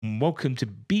Welcome to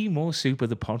Be More Super,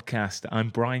 the podcast. I'm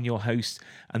Brian, your host,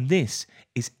 and this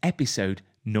is episode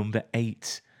number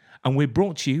 8. And we're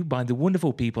brought to you by the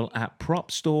wonderful people at Prop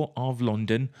Store of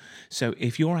London. So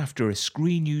if you're after a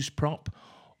screen use prop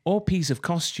or piece of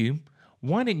costume,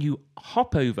 why don't you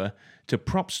hop over to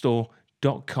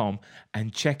propstore.com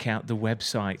and check out the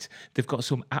website. They've got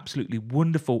some absolutely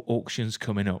wonderful auctions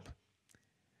coming up.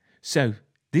 So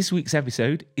this week's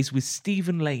episode is with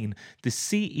Stephen Lane, the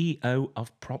CEO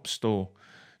of Prop Store.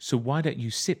 So why don't you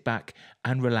sit back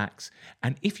and relax?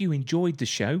 And if you enjoyed the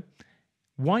show,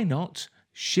 why not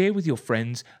share with your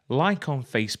friends, like on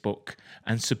Facebook,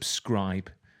 and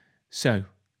subscribe? So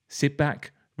sit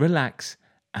back, relax,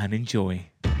 and enjoy.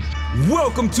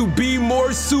 Welcome to Be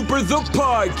More Super, the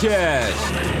podcast.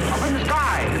 Up in the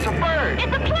sky, it's a bird.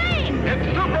 It's a plane! It's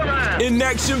Superman. An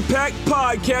action-packed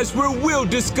podcast where we'll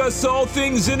discuss all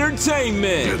things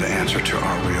entertainment. You're the answer to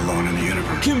Are We Alone in the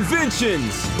Universe?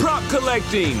 Conventions, prop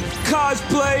collecting,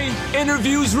 cosplay,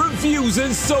 interviews, reviews,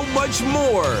 and so much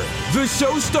more. The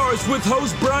show starts with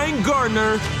host Brian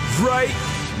Gardner right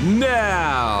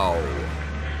now.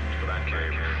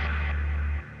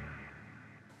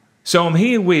 So I'm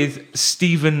here with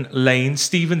Stephen Lane.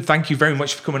 Stephen, thank you very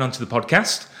much for coming onto the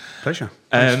podcast. Pleasure.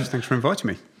 Thanks for inviting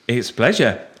me. It's a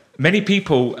pleasure. Many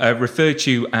people refer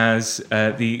to you as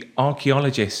the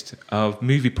archaeologist of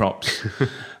movie props.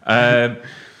 To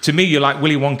me, you're like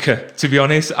Willy Wonka, to be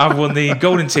honest. I've won the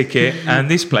golden ticket, and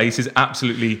this place is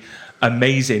absolutely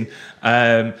amazing.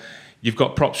 You've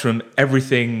got props from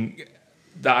everything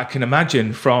that I can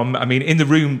imagine in the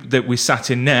room that we're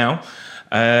sat in now.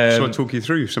 Shall I talk you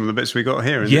through some of the bits we got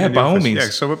here? By all means. Yeah,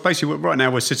 so basically, right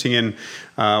now we're sitting in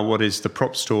what is the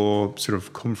Prop Store sort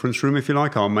of conference room, if you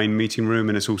like, our main meeting room,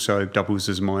 and it's also doubles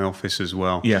as my office as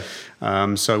well. Yeah.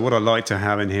 So what I like to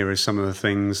have in here is some of the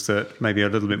things that maybe are a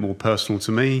little bit more personal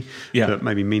to me, that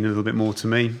maybe mean a little bit more to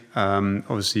me.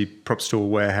 Obviously, Prop Store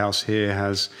warehouse here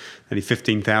has nearly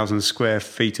 15,000 square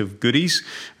feet of goodies,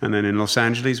 and then in Los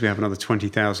Angeles we have another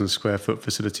 20,000 square foot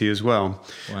facility as well.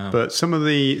 Wow. But some of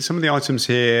the items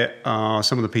here are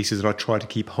some of the pieces that I try to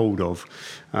keep hold of.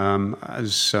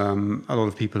 As a lot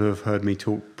of people who have heard me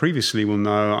talk previously will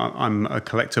know, I'm a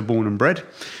collector born and bred.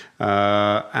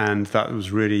 And that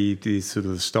was really the sort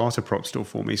of the starter Prop Store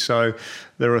for me. So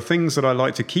there are things that I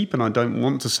like to keep and I don't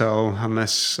want to sell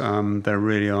unless there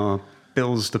really are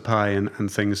bills to pay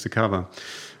and things to cover.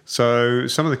 So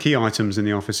some of the key items in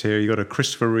the office here, you've got a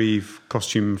Christopher Reeve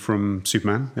costume from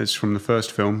Superman. It's from the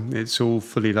first film. It's all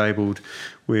fully labelled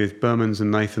with Berman's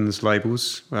and Nathan's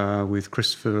labels with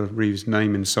Christopher Reeve's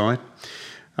name inside.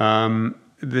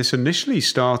 This initially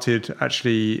started,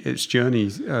 actually, its journey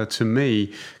to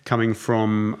me coming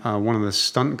from one of the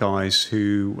stunt guys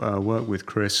who worked with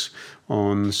Chris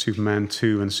on Superman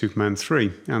 2 and Superman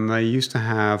 3. And they used to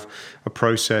have a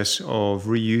process of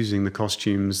reusing the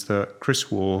costumes that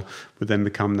Chris wore would then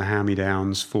become the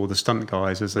hand-me-downs for the stunt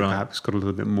guys as they perhaps got a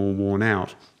little bit more worn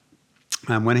out.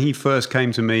 And when he first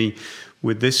came to me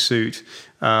with this suit,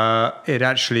 it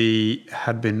actually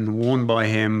had been worn by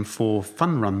him for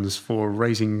fun runs for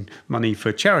raising money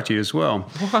for charity as well.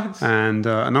 What? And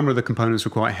a number of the components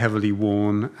were quite heavily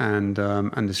worn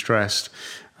and distressed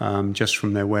just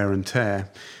from their wear and tear.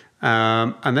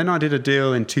 And then I did a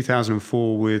deal in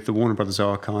 2004 with the Warner Brothers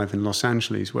Archive in Los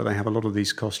Angeles, where they have a lot of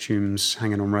these costumes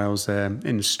hanging on rails there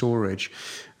in storage.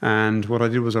 And what I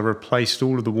did was I replaced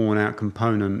all of the worn out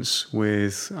components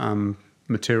with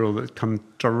material that come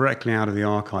directly out of the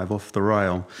archive off the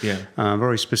rail,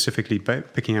 very specifically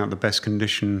picking out the best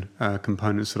condition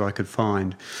components that I could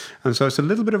find. And so it's a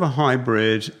little bit of a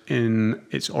hybrid in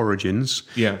its origins,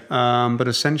 but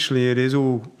essentially it is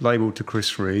all labelled to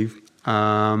Chris Reeve.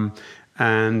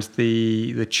 And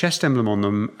the chest emblem on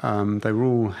them, they were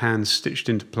all hand stitched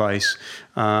into place,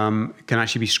 can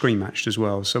actually be screen matched as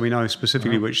well. So we know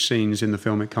specifically which scenes in the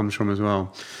film it comes from as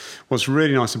well. What's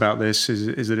really nice about this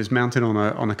is that it's mounted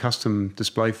on a custom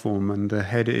display form, and the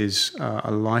head is a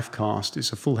life cast.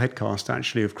 It's a full head cast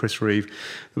actually of Chris Reeve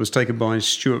that was taken by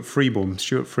Stuart Freeborn.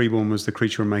 Stuart Freeborn was the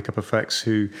creature and makeup effects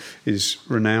who is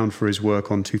renowned for his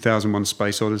work on 2001: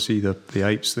 Space Odyssey, the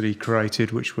apes that he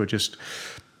created, which were just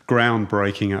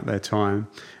groundbreaking at their time,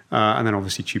 and then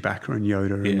obviously Chewbacca and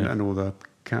Yoda and all the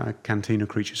Cantina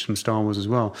creatures from Star Wars as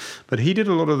well. But he did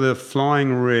a lot of the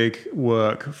flying rig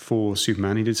work for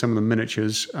Superman. He did some of the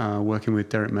miniatures, working with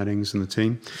Derek Meddings and the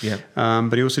team.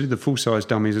 But he also did the full-size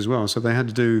dummies as well. So they had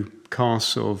to do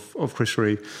casts of Chris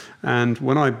Reeve. And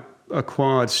when I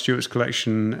acquired Stuart's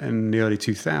collection in the early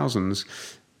 2000s,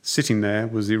 sitting there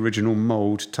was the original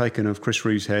mould taken of Chris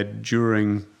Reeve's head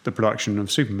during the production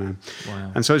of Superman.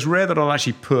 Wow. And so it's rare that I'll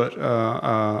actually put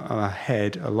a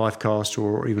head, a life cast,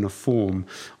 or even a form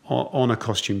on a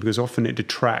costume, because often it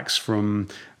detracts from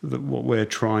what we're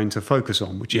trying to focus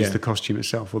on, which is the costume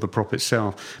itself or the prop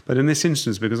itself. But in this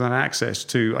instance, because I had access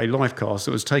to a life cast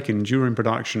that was taken during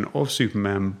production of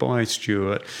Superman by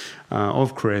Stuart,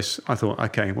 of Chris, I thought,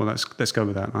 okay, well, let's go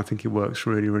with that. And I think it works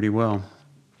really, really well.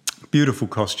 Beautiful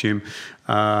costume.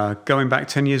 Going back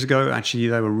 10 years ago, actually,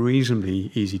 they were reasonably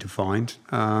easy to find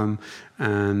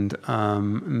and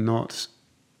not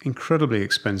incredibly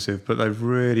expensive, but they've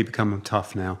really become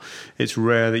tough now. It's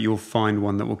rare that you'll find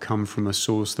one that will come from a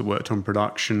source that worked on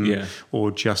production or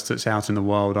just that's out in the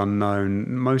wild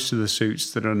unknown. Most of the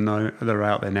suits that are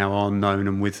out there now are known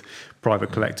and with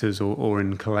private collectors or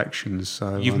in collections.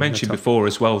 So you've mentioned before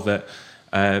as well that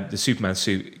the Superman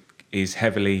suit is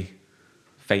heavily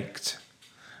faked.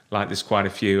 Like there's quite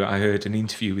a few. I heard an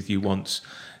interview with you once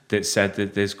that said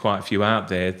that there's quite a few out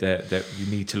there that you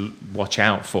need to watch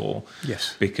out for.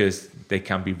 Yes. Because they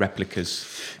can be replicas.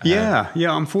 Yeah.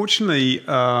 Unfortunately,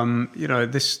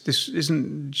 this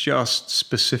isn't just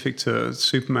specific to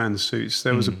Superman suits.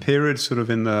 There was a period sort of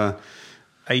in the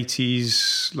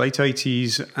 80s, late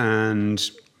 80s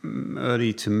and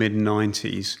early to mid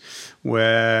 90s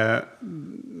where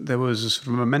there was a sort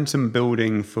of momentum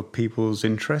building for people's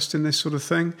interest in this sort of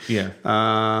thing.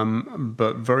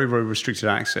 But very, very restricted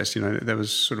access. There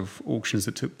was sort of auctions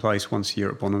that took place once a year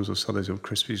at Bonhams or Sotheby's or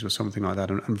Christie's or something like that,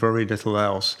 and very little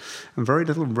else, and very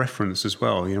little reference as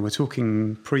well. We're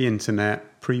talking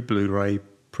pre-internet, pre-Blu-ray,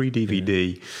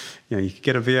 pre-DVD. You could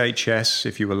get a VHS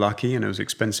if you were lucky, and it was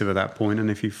expensive at that point,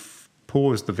 and if you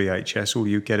pause the VHS, all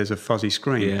you get is a fuzzy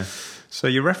screen. So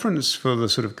your reference for the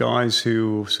sort of guys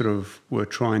who sort of were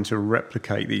trying to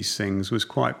replicate these things was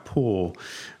quite poor.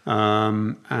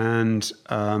 And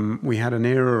we had an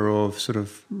era of sort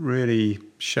of really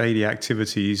shady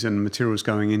activities and materials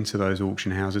going into those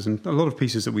auction houses. And a lot of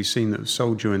pieces that we've seen that were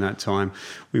sold during that time,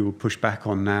 we will push back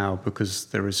on now because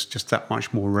there is just that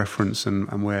much more reference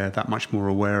and we're that much more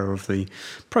aware of the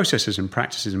processes and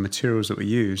practices and materials that were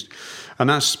used. And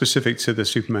that's specific to the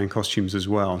Superman costumes as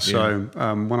well. So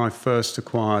when I first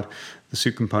acquired the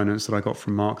suit components that I got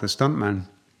from Mark the Stuntman,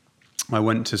 I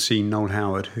went to see Noel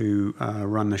Howard, who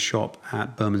ran the shop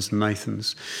at Berman's and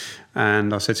Nathan's.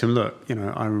 And I said to him, look,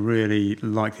 I really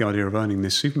like the idea of owning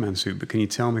this Superman suit, but can you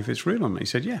tell me if it's real or not? He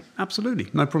said, yeah, absolutely.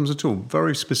 No problems at all.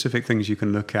 Very specific things you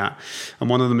can look at. And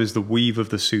one of them is the weave of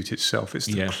the suit itself. It's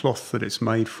the cloth that it's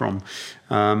made from.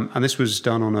 And this was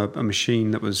done on a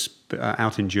machine that was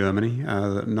out in Germany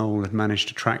that Noel had managed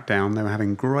to track down. They were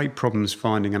having great problems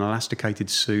finding an elasticated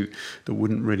suit that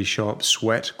wouldn't really show up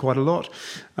sweat quite a lot,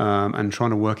 and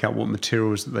trying to work out what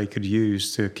materials that they could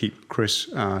use to keep Chris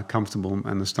comfortable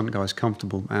and the stunt guys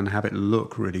comfortable and have it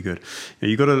look really good.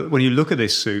 You got to, when you look at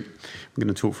this suit, I'm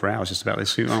going to talk for hours just about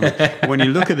this suit, aren't we? When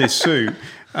you look at this suit,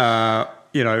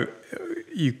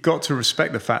 you've got to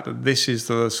respect the fact that this is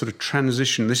the sort of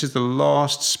transition. This is the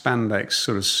last spandex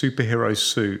sort of superhero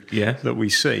suit that we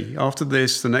see. After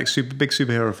this, the next big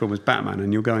superhero film is Batman,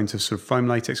 and you're going to sort of foam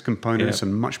latex components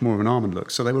and much more of an armored look.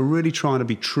 So they were really trying to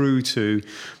be true to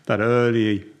that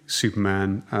early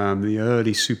Superman, the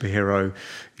early superhero,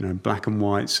 black and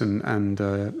whites and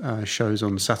shows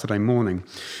on Saturday morning.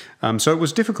 So it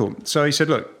was difficult. So he said,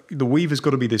 look, the weave has got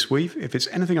to be this weave. If it's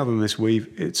anything other than this weave,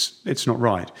 it's not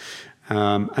right.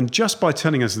 And just by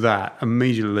telling us that,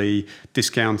 immediately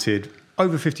discounted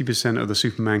over 50% of the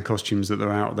Superman costumes that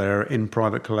are out there in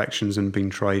private collections and being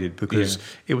traded, because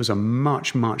it was a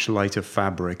much, much later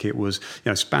fabric. It was,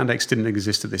 spandex didn't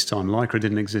exist at this time. Lycra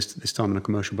didn't exist at this time on a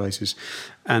commercial basis.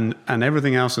 And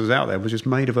everything else that was out there was just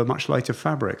made of a much later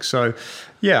fabric. So,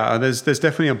 there's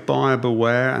definitely a buyer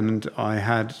beware. And I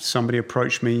had somebody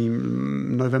approach me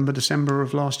November, December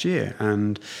of last year,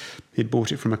 and he'd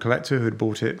bought it from a collector who had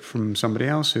bought it from somebody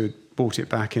else who had bought it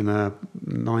back in the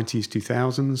 90s,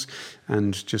 2000s,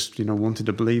 and just, wanted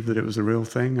to believe that it was the real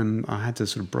thing. And I had to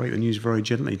sort of break the news very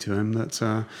gently to him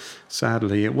that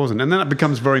sadly it wasn't. And then it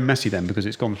becomes very messy then, because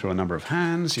it's gone through a number of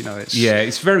hands,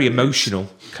 it's very emotional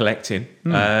collecting,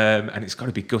 and it's got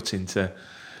to be gutting to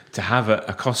have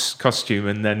a costume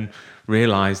and then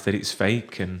realise that it's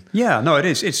fake. And yeah, no, it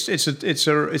is. It's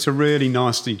a really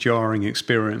nasty, jarring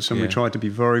experience, and we Yeah. try to be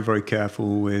very, very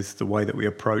careful with the way that we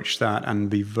approach that, and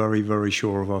be very, very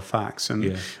sure of our facts. And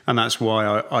Yeah. and that's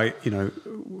why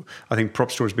I think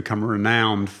PropStore has become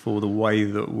renowned for the way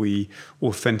that we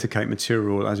authenticate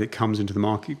material as it comes into the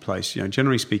marketplace.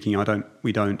 Generally speaking,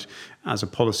 we don't, as a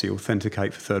policy,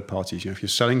 authenticate for third parties. If you're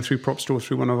selling through PropStore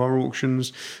through one of our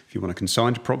auctions, if you want to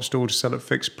consign to PropStore to sell at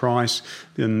fixed price,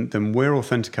 then we're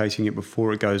authenticating it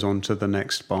before it goes on to the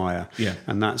next buyer. Yeah.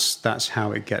 And that's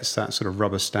how it gets that sort of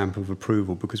rubber stamp of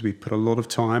approval, because we put a lot of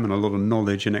time and a lot of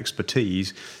knowledge and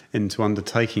expertise into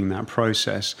undertaking that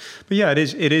process. But yeah,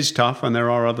 it is tough, and there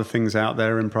are other things out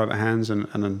there in private hands, and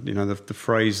the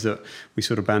phrase that we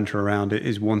sort of banter around it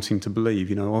is wanting to believe.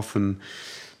 Often,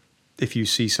 if you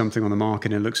see something on the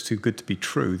market and it looks too good to be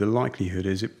true, the likelihood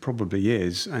is it probably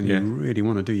is, and Yeah. you really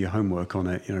want to do your homework on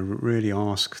it. Really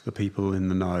ask the people in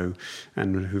the know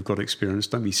and who've got experience.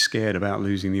 Don't be scared about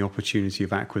losing the opportunity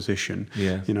of acquisition.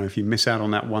 Yeah. If you miss out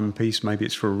on that one piece, maybe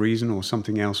it's for a reason, or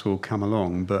something else will come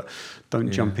along. But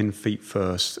don't jump in feet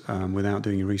first without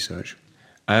doing your research.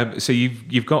 So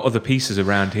you've got other pieces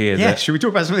around here. Yeah, that should we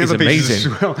talk about some of the is other pieces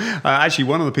amazing. as well? Actually,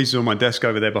 one of the pieces on my desk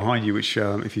over there behind you, which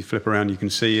if you flip around you can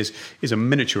see, is a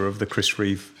miniature of the Chris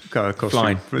Reeve costume.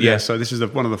 Flying, Yeah, yeah. so this is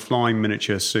one of the flying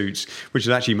miniature suits, which is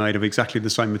actually made of exactly the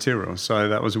same material. So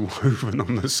that was woven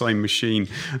on the same machine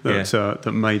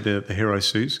that made the hero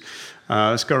suits.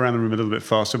 Let's go around the room a little bit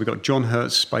faster. We've got John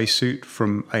Hurt's spacesuit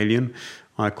from Alien.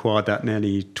 I acquired that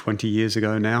nearly 20 years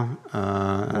ago now,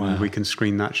 and we can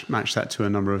match that to a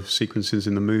number of sequences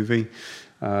in the movie.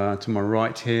 To my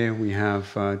right here, we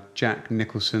have Jack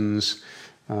Nicholson's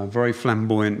very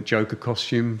flamboyant Joker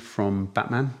costume from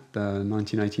Batman, the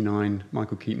 1989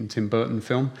 Michael Keaton, Tim Burton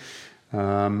film.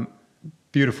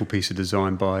 Beautiful piece of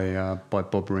design by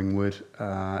Bob Ringwood.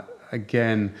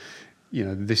 Again,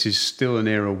 this is still an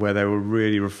era where they were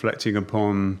really reflecting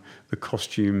upon the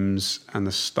costumes and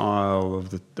the style of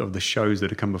the shows that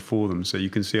had come before them. So you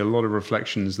can see a lot of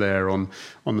reflections there on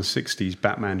the 60s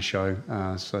Batman show.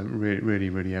 So really, really,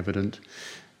 really evident.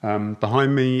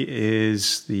 Behind me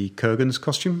is the Kurgan's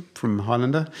costume from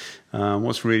Highlander.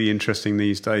 What's really interesting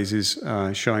these days is,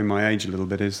 showing my age a little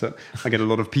bit, is that I get a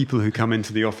lot of people who come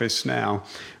into the office now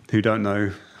who don't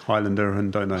know Highlander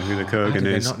and don't know who the Kurgan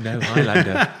is. How do they not know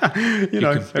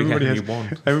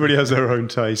Highlander? Everybody has their own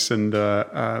tastes, and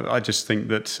I just think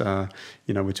that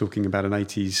we're talking about an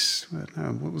 80s.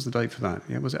 What was the date for that?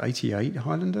 Yeah, was it 88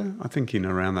 Highlander? I think in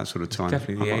around that sort of time.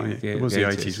 Definitely it was the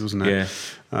 80s, wasn't it?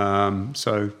 Yeah.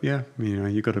 So yeah,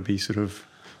 you've got to be sort of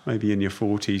maybe in your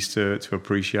 40s to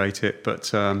appreciate it.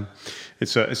 But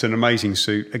it's an amazing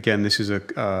suit. Again, this is a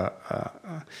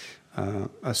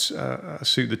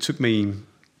suit that took me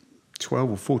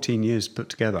 12 or 14 years to put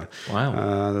together. Wow.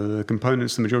 The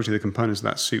majority of the components of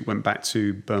that suit went back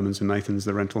to Berman's and Nathan's,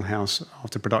 the rental house,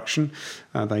 after production.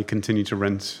 They continued to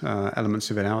rent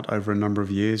elements of it out over a number of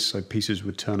years, so pieces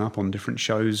would turn up on different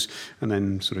shows and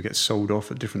then sort of get sold off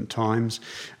at different times.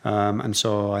 And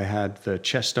so I had the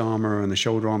chest armour and the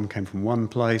shoulder armour came from one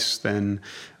place. Then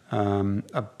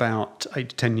about 8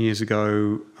 to 10 years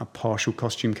ago, a partial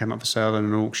costume came up for sale in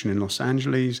an auction in Los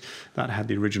Angeles. That had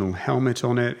the original helmet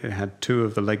on it. It had 2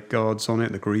 of the leg guards on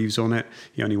it, the greaves on it.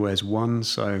 He only wears 1,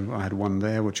 so I had 1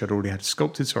 there, which I'd already had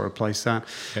sculpted, so I replaced that.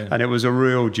 Yeah. And it was a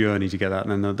real journey to get that.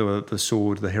 And then the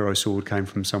sword, the hero sword, came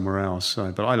from somewhere else.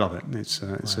 So, but I love it. It's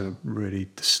a really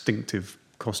distinctive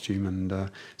costume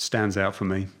and stands out for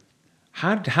me.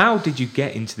 How did you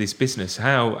get into this business?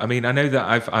 I know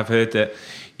that I've heard that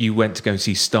you went to go and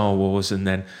see Star Wars, and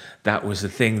then that was the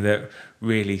thing that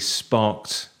really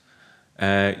sparked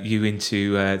you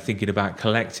into thinking about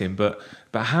collecting. But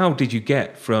how did you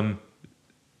get from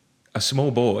a small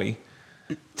boy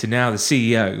to now the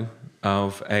CEO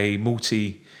of a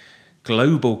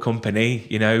multi-global company?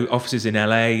 Offices in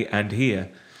LA and here.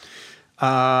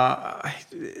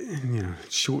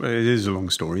 Short. It is a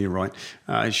long story. You're right.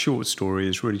 A short story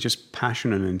is really just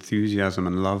passion and enthusiasm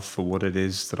and love for what it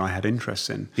is that I had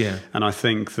interest in. Yeah. And I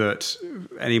think that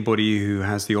anybody who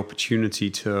has the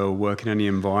opportunity to work in any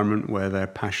environment where they're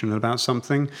passionate about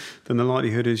something, then the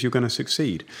likelihood is you're going to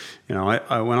succeed. When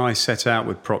I set out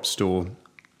with PropStore,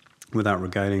 without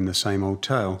regaling the same old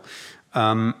tale,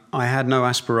 I had no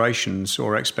aspirations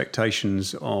or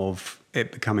expectations of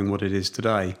it becoming what it is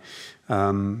today.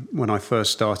 When I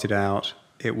first started out,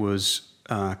 it was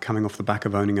coming off the back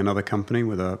of owning another company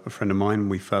with a friend of mine.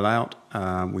 We fell out,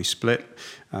 we split.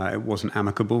 It wasn't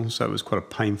amicable, so it was quite a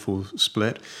painful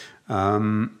split.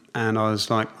 And I was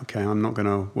like, okay, I'm not going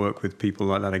to work with people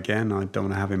like that again. I don't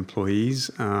want to have employees.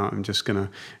 I'm just going to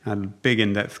have big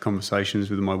in-depth conversations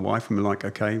with my wife. And we're like,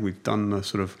 okay, we've done the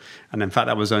sort of, and in fact,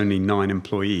 that was only 9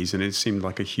 employees, and it seemed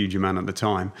like a huge amount at the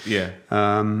time. Yeah.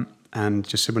 And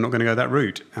just said, we're not going to go that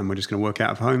route, and we're just going to work out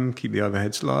of home, keep the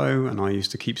overheads low. And I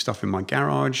used to keep stuff in my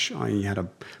garage. I had a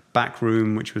back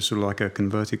room, which was sort of like a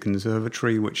converted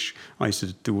conservatory, which I used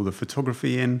to do all the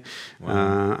photography in.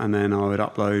 Wow. And then I would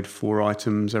upload 4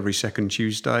 items every second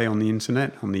Tuesday on the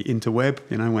internet, on the interweb,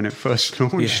 when it first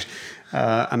launched.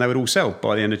 Yeah. And they would all sell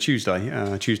by the end of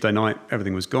Tuesday. Tuesday night,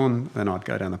 everything was gone. Then I'd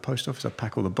go down the post office, I'd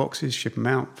pack all the boxes, ship them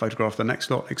out, photograph the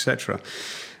next lot, etc.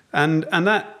 And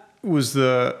that was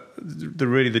the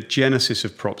really the genesis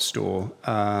of Prop Store,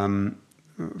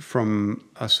 from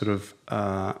a sort of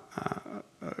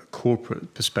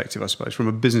corporate perspective, I suppose, from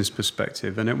a business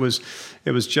perspective. And it was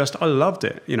just, I loved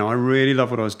it. I really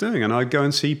loved what I was doing. And I'd go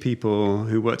and see people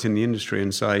who worked in the industry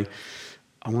and say,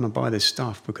 I want to buy this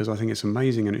stuff because I think it's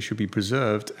amazing and it should be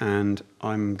preserved, and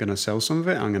I'm going to sell some of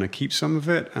it, I'm going to keep some of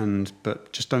it,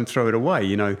 but just don't throw it away.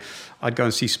 I'd go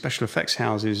and see special effects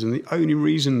houses, and the only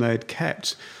reason they'd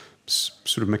kept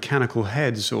sort of mechanical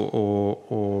heads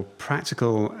or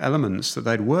practical elements that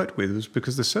they'd worked with was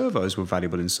because the servos were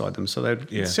valuable inside them. So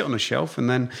they'd sit on a shelf, and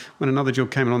then when another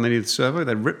job came along, they needed the servo,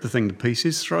 they'd rip the thing to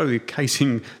pieces, throw the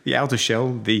casing, the outer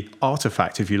shell, the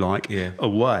artifact, if you like,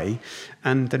 away,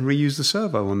 and then reuse the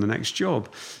servo on the next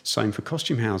job. Same for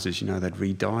costume houses. They'd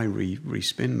re-dye,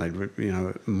 respin,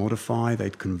 they'd modify,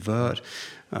 they'd convert.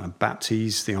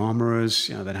 Baptiste, the armourers,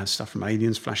 they'd have stuff from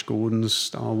Aliens, Flash Gordons,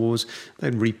 Star Wars.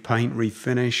 They'd repaint,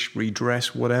 refinish,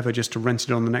 redress, whatever, just to rent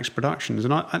it on the next productions.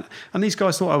 And these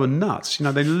guys thought I was nuts.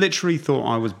 They literally thought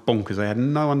I was bonkers. They had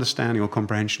no understanding or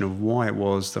comprehension of why it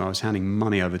was that I was handing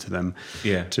money over to them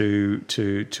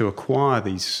to acquire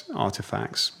these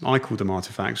artifacts. I called them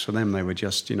artifacts. For them, they were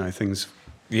just things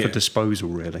for disposal,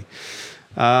 really.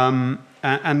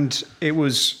 And it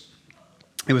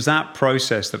was that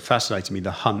process that fascinated me,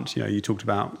 the hunt. You talked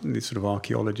about the sort of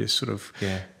archaeologist sort of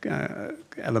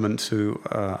element to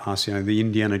us, the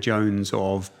Indiana Jones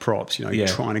of props,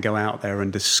 trying to go out there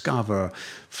and discover,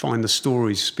 find the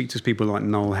stories, speak to people like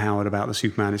Noel Howard about the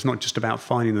Superman. It's not just about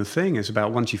finding the thing, it's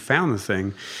about once you found the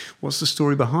thing, what's the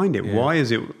story behind it? Why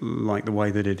is it like the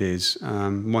way that it is?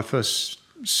 My first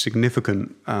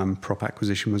significant prop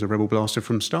acquisition was a Rebel blaster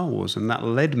from Star Wars, and that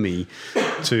led me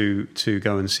to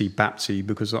go and see Baptiste,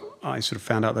 because I sort of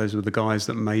found out those were the guys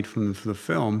that made them for the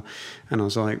film, and I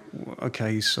was like,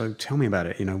 okay, so tell me about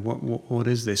it. What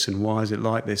is this, and why is it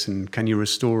like this, and can you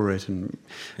restore it, and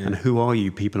who are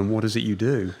you people, and what is it you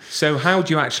do? So how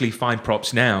do you actually find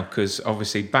props now? Because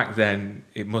obviously back then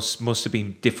it must have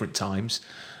been different times.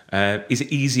 Is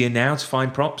it easier now to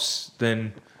find props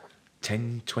than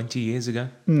 10, 20 years ago?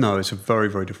 No, it's a very,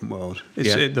 very different world.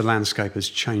 The landscape has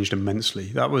changed immensely.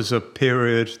 That was a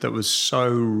period that was so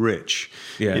rich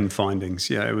in findings.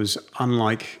 It was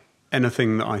unlike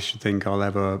anything that I should think I'll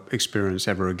ever experience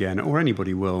ever again, or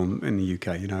anybody will in the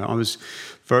UK. I was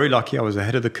very lucky. I was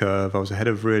ahead of the curve. I was ahead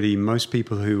of really most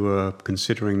people who were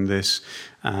considering this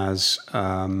as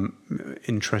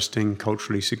interesting,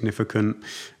 culturally significant.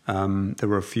 There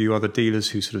were a few other dealers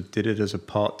who sort of did it as a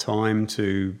part-time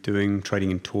to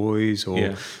trading in toys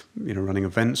or running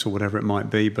events or whatever it might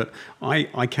be. But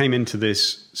I came into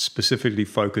this specifically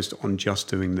focused on just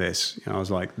doing this. I was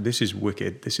like, this is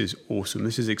wicked, this is awesome,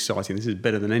 this is exciting, this is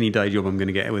better than any day job I'm going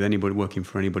to get with anybody working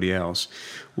for anybody else.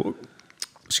 What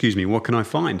can I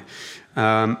find?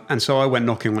 And so I went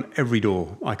knocking on every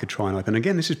door I could try and open.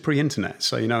 Again, this is pre-internet.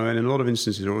 So, in a lot of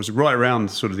instances, it was right around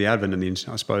sort of the advent of the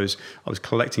internet, I suppose. I was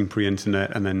collecting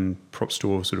pre-internet, and then Prop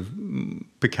Store sort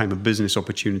of became a business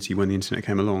opportunity when the internet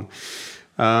came along.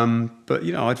 But,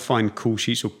 I'd find call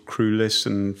sheets or crew lists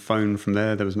and phone from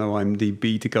there. There was no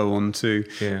IMDb to go on to.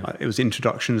 It was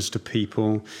introductions to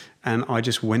people. And I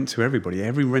just went to everybody,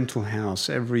 every rental house,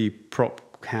 every prop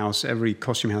house, every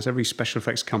costume house, every special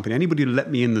effects company, anybody who let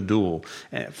me in the door,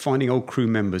 finding old crew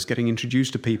members, getting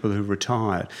introduced to people who've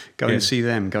retired, going to see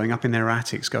them, going up in their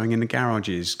attics, going in the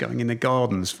garages, going in their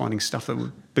gardens, finding stuff that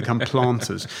would become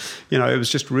planters. It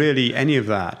was just really any of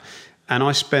that. And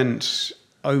I spent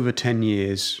over 10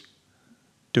 years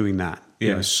doing that.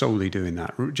 Solely doing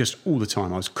that, just all the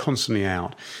time. I was constantly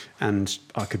out, and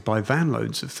I could buy van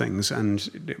loads of things, and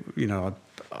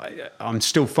I'm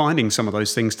still finding some of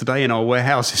those things today in our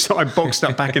warehouses that I boxed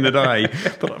up back in the day,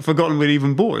 but I've forgotten we'd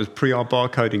even bought. It was pre our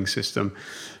barcoding system.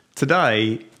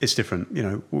 Today, it's different. You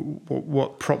know,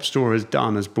 what Prop Store has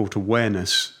done has brought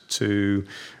awareness to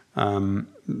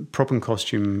prop and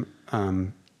costume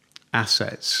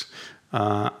assets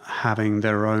having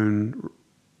their own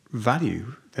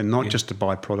value. They're not just a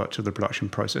byproduct of the production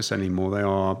process anymore. They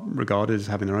are regarded as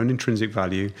having their own intrinsic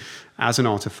value as an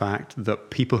artifact that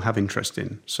people have interest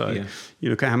in. So you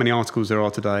look at how many articles there are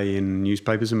today in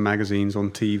newspapers and magazines,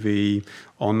 on TV,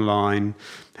 online,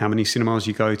 how many cinemas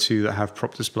you go to that have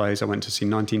prop displays. I went to see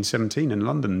 1917 in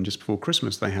London just before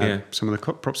Christmas. They had some of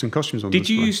the props and costumes on display. Did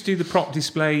you used to do the prop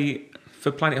display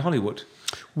for Planet Hollywood?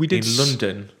 We did in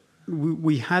London.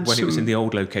 We had when it was in the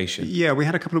old location. Yeah, we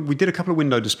did a couple of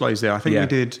window displays there. I think we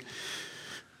did.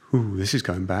 Ooh, this is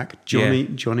going back. Johnny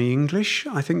English.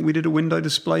 I think we did a window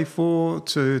display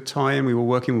to tie in. We were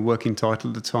working with Working Title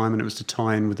at the time, and it was to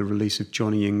tie in with the release of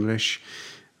Johnny English.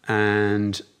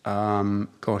 And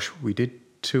we did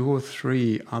 2 or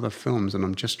 3 other films, and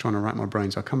I'm just trying to rack my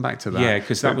brains. I'll come back to that. Yeah,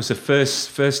 because that was the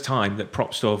first time that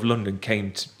Prop Store of London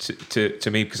came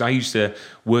to me, because I used to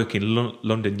work in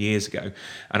London years ago,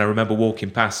 and I remember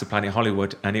walking past the Planet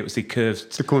Hollywood, and it was the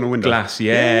curved corner window glass.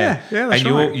 That's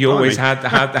and you always had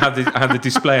the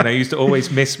display, and I used to always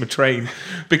miss my train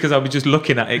because I was just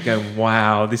looking at it, going,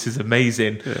 "Wow, this is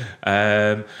amazing."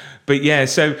 Yeah. But yeah,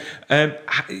 so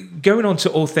going on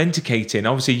to authenticating,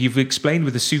 obviously you've explained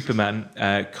with the Superman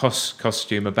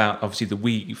costume about obviously the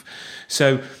weave.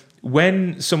 So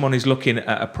when someone is looking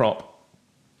at a prop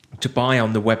to buy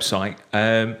on the website,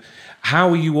 how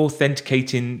are you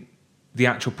authenticating the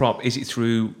actual prop? Is it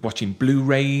through watching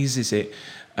Blu-rays? Is it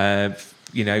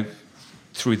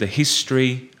through the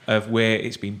history of where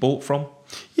it's been bought from?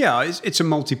 Yeah, it's a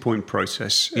multi-point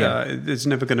process. Yeah. There's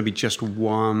never going to be just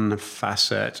one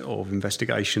facet of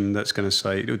investigation that's going to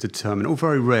say, it'll determine, or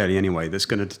very rarely anyway, that's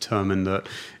going to determine that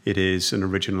it is an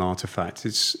original artifact.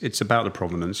 It's about the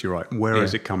provenance, you're right. Where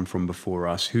has it come from before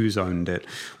us? Who's owned it?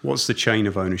 What's the chain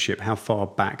of ownership? How far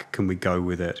back can we go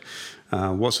with it?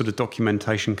 What sort of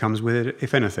documentation comes with it,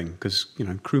 if anything? Because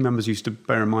crew members used to,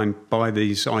 bear in mind, buy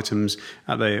these items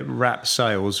at the wrap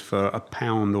sales for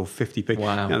 £1 or 50p.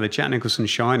 Wow. The Jack Nicholson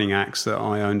Shining axe that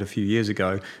I owned a few years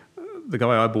ago, the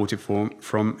guy I bought it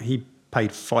from, he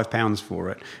paid £5 for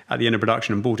it at the end of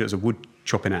production and bought it as a wood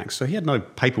chopping axe. So he had no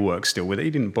paperwork still with it. He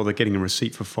didn't bother getting a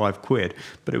receipt for £5,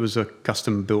 but it was a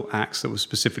custom built axe that was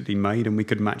specifically made, and we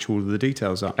could match all of the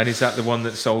details up. And is that the one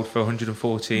that sold for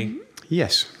 140?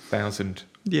 Yes. Thousand.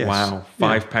 Yes. Wow.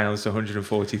 £5 to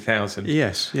 140,000.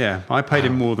 Yes. Yeah. I paid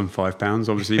him more than £5,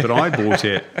 obviously, but I bought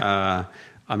it.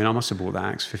 I must have bought that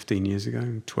axe 15 years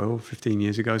ago, 15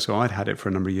 years ago. So I'd had it for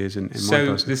a number of years in my personal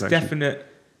collection. So there's definite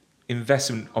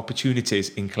investment opportunities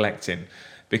in collecting,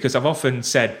 because I've often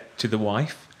said to the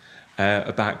wife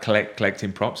about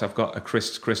collecting props. I've got a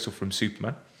crystal from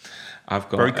Superman. I've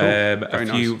got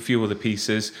a few other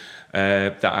pieces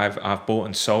that I've bought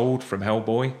and sold from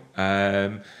Hellboy.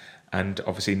 And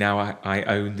obviously now I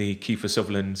own the Kiefer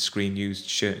Sutherland screen used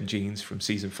shirt and jeans from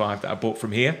season 5 that I bought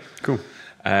from here. Cool.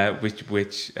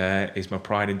 Which is my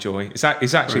pride and joy. It's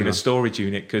actually in a storage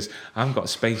unit because I haven't got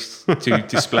space to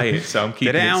display it, so I'm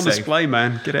keeping it safe. Get it on display,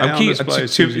 man. Get it on display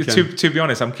as soon as you can. To be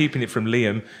honest, I'm keeping it from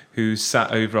Liam, who's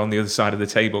sat over on the other side of the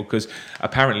table, because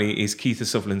apparently he's Kiefer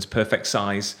Sutherland's perfect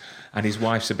size, and his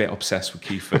wife's a bit obsessed with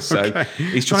Kiefer, so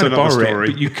he's trying to borrow it,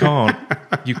 but you can't.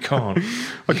 You can't.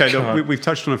 Okay, we've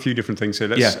touched on a few different things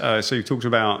here. So you talked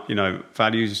about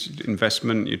values,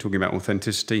 investment. You're talking about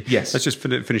authenticity. Yes. Let's just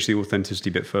finish the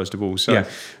authenticity bit first of all.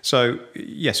 So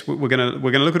yes, we're gonna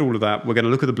look at all of that. We're gonna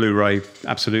look at the Blu-ray.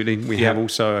 Absolutely. We have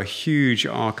also a huge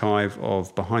archive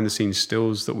of behind-the-scenes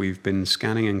stills that we've been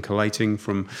scanning and collating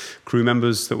from crew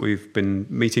members that we've been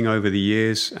meeting over the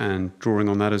years and drawing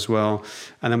on that as well.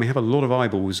 And then we have a lot of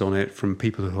eyeballs on it from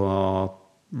people who are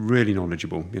really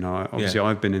knowledgeable. Obviously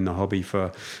I've been in the hobby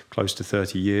for close to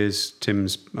 30 years.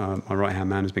 Tim's my right-hand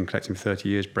man, has been collecting for 30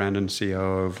 years. Brandon,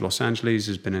 CEO of Los Angeles,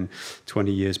 has been in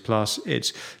 20 years plus.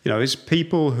 It's it's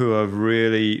people who have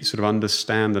really sort of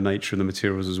understand the nature of the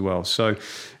materials as well. So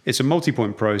it's a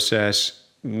multi-point process.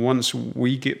 Once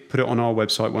we put it on our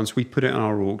website, once we put it on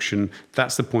our auction,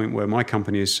 that's the point where my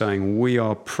company is saying we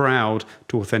are proud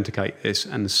to authenticate this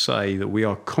and say that we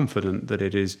are confident that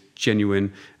it is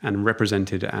genuine and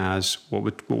represented as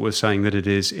what we're saying that it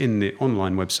is in the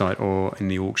online website or in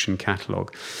the auction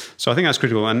catalogue. So I think that's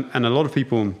critical. And a lot of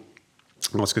people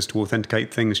ask us to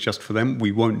authenticate things just for them.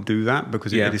 We won't do that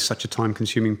because it is such a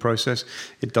time-consuming process.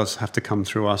 It does have to come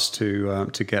through us to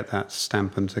get that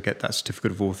stamp and to get that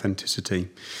certificate of authenticity.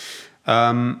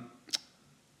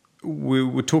 We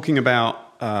were talking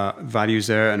about values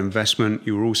there and investment.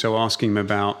 You were also asking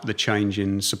about the change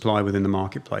in supply within the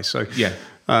marketplace. So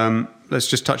let's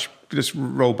just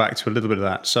roll back to a little bit of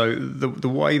that. So the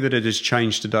way that it has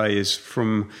changed today is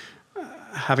from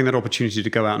having that opportunity to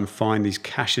go out and find these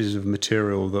caches of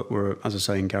material that were, as I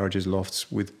say, in garages, lofts,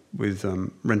 with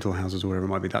rental houses or whatever it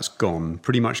might be. That's gone,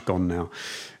 pretty much gone now.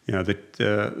 You know,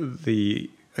 the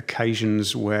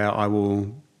occasions where I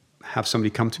will have somebody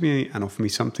come to me and offer me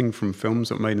something from films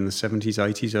that were made in the 70s,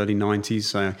 80s, early 90s.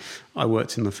 So I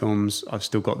worked in the films. I've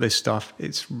still got this stuff.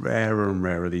 It's rarer and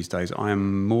rarer these days. I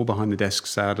am more behind the desk,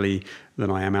 sadly,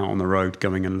 than I am out on the road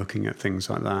going and looking at things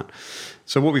like that.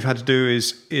 So what we've had to do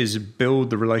is build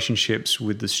the relationships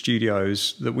with the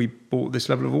studios that we brought this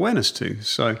level of awareness to.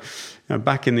 So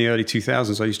back in the early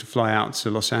 2000s, I used to fly out to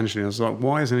Los Angeles. And I was like,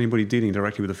 why isn't anybody dealing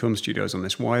directly with the film studios on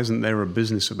this? Why isn't there a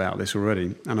business about this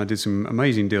already? And I did some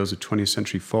amazing deals with 20th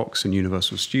Century Fox and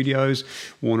Universal Studios,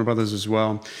 Warner Brothers as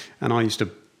well. And I used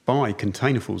to buy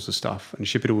containerfuls of stuff and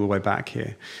ship it all the way back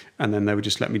here. And then they would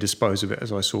just let me dispose of it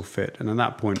as I saw fit. And at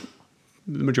that point,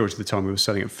 the majority of the time we were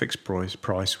selling at fixed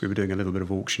price. We were doing a little bit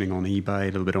of auctioning on eBay, a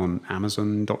little bit on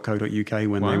Amazon.co.uk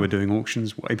when they were doing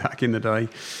auctions way back in the day.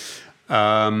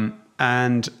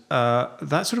 And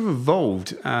that sort of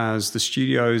evolved as the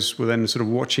studios were then sort of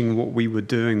watching what we were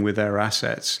doing with their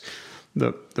assets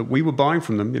that we were buying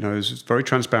from them. You know, it was very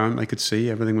transparent. They could see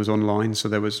everything was online. So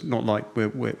there was not like, we're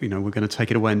going to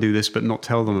take it away and do this, but not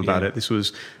tell them about it. This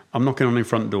was, I'm knocking on your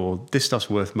front door. This stuff's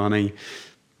worth money.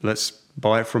 Let's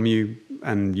buy it from you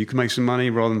and you can make some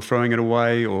money rather than throwing it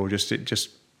away or just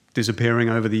disappearing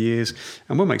over the years.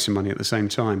 And we'll make some money at the same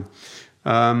time.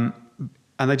 And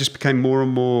they just became more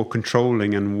and more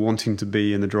controlling and wanting to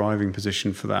be in the driving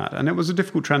position for that. And it was a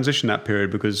difficult transition that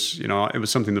period because, you know, it was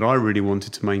something that I really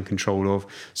wanted to maintain control of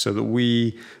so that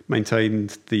we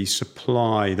maintained the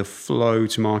supply, the flow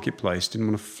to marketplace, didn't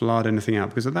want to flood anything out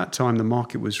because at that time the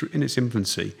market was in its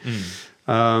infancy.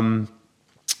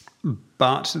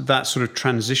 But that sort of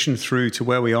transition through to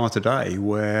where we are today,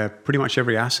 where pretty much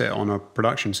every asset on a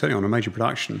production, certainly on a major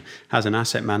production, has an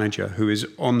asset manager who is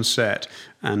on set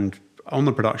and on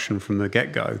the production from the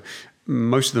get-go.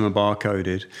 Most of them are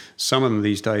barcoded. Some of them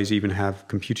these days even have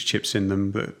computer chips in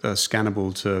them that are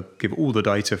scannable to give all the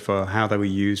data for how they were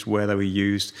used, where they were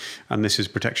used. And this is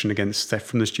protection against theft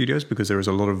from the studios because there is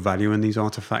a lot of value in these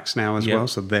artifacts now as well.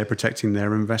 So they're protecting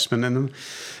their investment in them.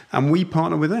 And we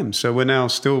partner with them. So we're now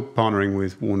still partnering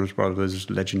with Warner Brothers,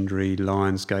 Legendary,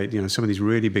 Lionsgate, you know, some of these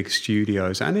really big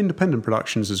studios and independent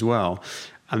productions as well.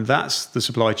 And that's the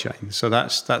supply chain. So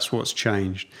that's what's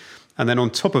changed. And then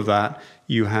on top of that,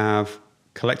 you have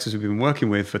collectors we've been working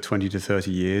with for 20 to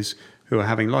 30 years who are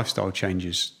having lifestyle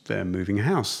changes. They're moving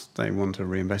house. They want to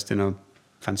reinvest in a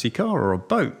fancy car or a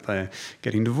boat. They're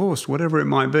getting divorced, whatever it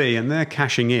might be, and they're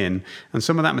cashing in. And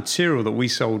some of that material that we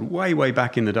sold way, way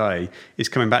back in the day is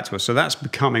coming back to us. So that's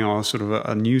becoming our sort of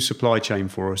a new supply chain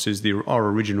for us, is our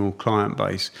original client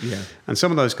base. Yeah. And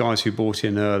some of those guys who bought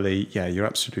in early, yeah, you're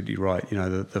absolutely right. You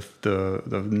know,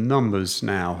 the numbers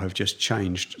now have just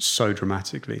changed so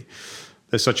dramatically.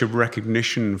 There's such a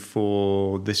recognition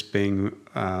for this being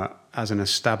as an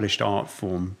established art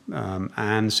form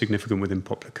and significant within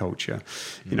popular culture.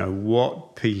 You know,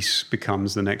 what piece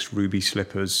becomes the next Ruby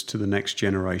Slippers to the next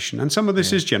generation? And some of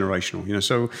this is generational, you know,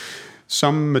 so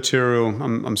some material,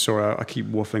 I'm sorry, I keep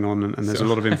waffling on and there's a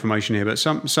lot of information here, but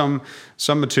some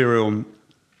material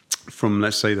from,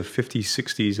 let's say, the 50s,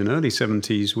 60s and early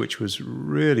 70s, which was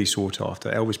really sought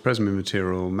after, Elvis Presley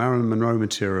material, Marilyn Monroe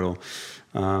material,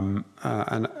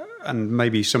 and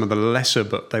maybe some of the lesser,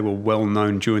 but they were well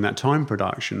known during that time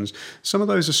productions. Some of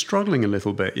those are struggling a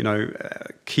little bit. You know,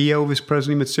 key Elvis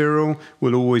Presley material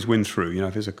will always win through. You know,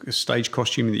 if there's a stage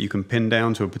costume that you can pin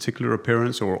down to a particular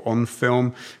appearance or on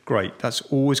film, great. That's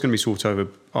always going to be sought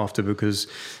after because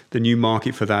the new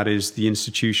market for that is the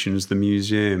institutions, the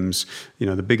museums, you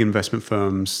know, the big investment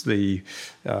firms, the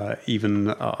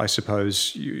even I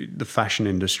suppose the fashion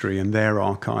industry and their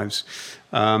archives.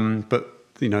 But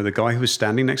you know, the guy who was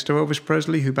standing next to Elvis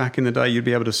Presley, who back in the day you'd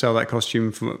be able to sell that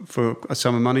costume for a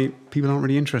sum of money, people aren't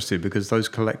really interested because those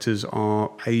collectors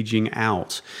are aging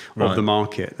out of the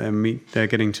market. They're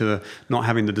getting to not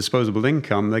having the disposable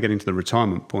income, they're getting to the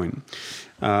retirement point.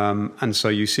 And so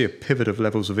you see a pivot of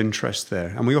levels of interest there.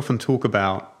 And we often talk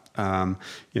about,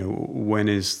 you know, when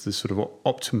is the sort of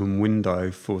optimum window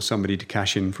for somebody to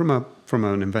cash in from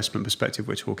an investment perspective,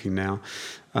 we're talking now.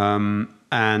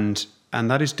 And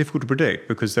that is difficult to predict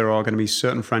because there are going to be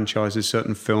certain franchises,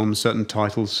 certain films, certain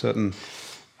titles, certain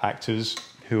actors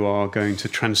who are going to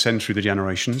transcend through the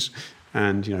generations.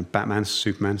 And Batman,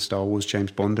 Superman, Star Wars,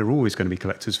 James Bond, they're always going to be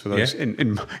collectors for those.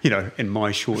 Yeah. In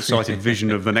my short-sighted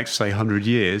vision of the next, say, 100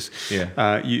 years,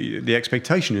 the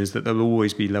expectation is that there'll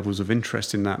always be levels of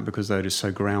interest in that because they're just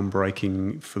so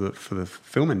groundbreaking for the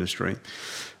film industry.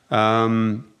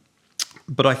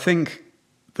 But I think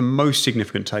the most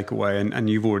significant takeaway, and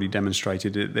you've already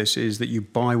demonstrated it, this is that you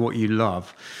buy what you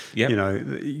love. Yep.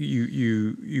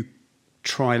 You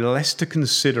try less to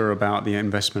consider about the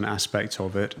investment aspect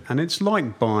of it. And it's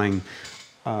like buying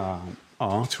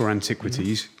art or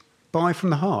antiquities. Buy from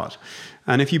the heart.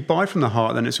 And if you buy from the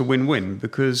heart, then it's a win-win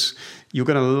because you're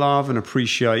going to love and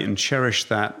appreciate and cherish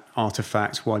that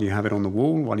artifact while you have it on the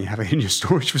wall, while you have it in your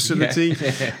storage facility,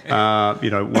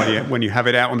 when you have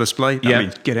it out on display. That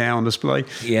means get it out on display.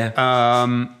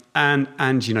 Yeah.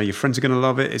 And your friends are going to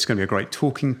love it. It's going to be a great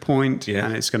talking point,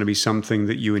 and it's going to be something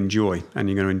that you enjoy, and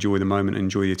you're going to enjoy the moment,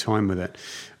 enjoy your time with it.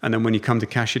 And then when you come to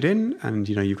cash it in, and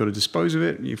you've got to dispose of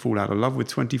it, you fall out of love with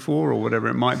 24 or whatever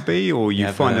it might be, or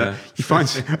you find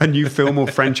a new film or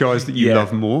franchise that you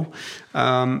love more.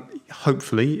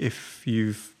 Hopefully, if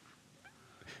you've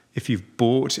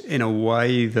bought in a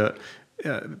way that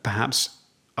perhaps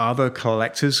other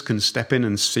collectors can step in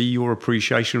and see your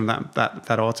appreciation of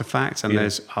that artifact, and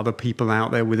there's other people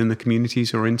out there within the communities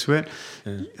who are into it.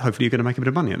 Hopefully, you're going to make a bit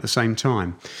of money at the same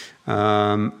time.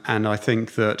 And I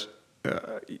think that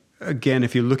again,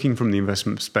 if you're looking from the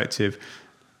investment perspective,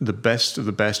 the best of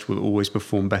the best will always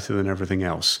perform better than everything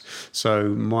else. So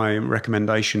my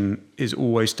recommendation is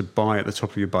always to buy at the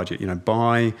top of your budget.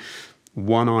 Buy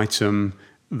one item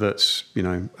that's at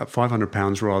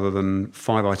 £500 rather than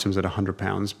 5 items at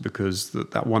 £100, because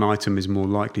that one item is more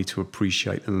likely to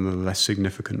appreciate than the less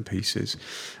significant pieces.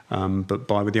 But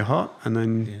buy with your heart, and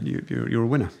then you're a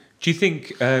winner. Do you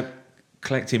think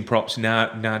collecting props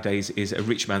nowadays is a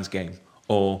rich man's game,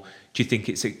 or do you think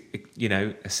it's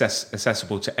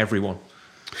accessible to everyone?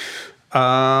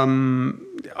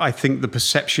 I think the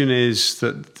perception is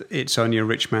that it's only a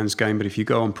rich man's game, but if you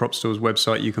go on PropStore's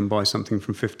website, you can buy something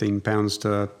from £15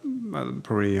 to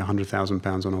probably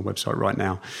 £100,000 on our website right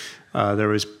now.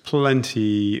 There is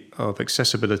plenty of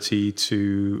accessibility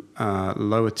to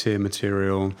lower tier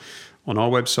material on our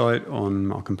website,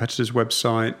 on our competitors'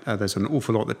 website. There's an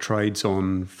awful lot that trades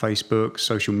on Facebook,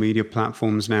 social media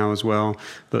platforms now as well,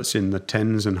 that's in the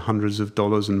tens and hundreds of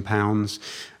dollars and pounds.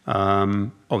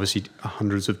 Obviously,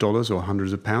 hundreds of dollars or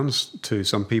hundreds of pounds to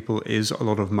some people is a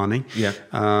lot of money. Yeah.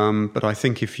 But I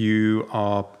think if you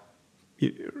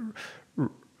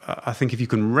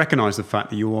can recognize the fact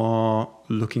that you are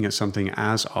looking at something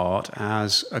as art,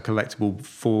 as a collectible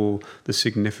for the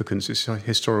significance, its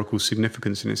historical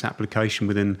significance in its application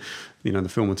within, the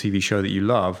film or TV show that you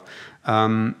love,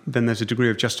 then there's a degree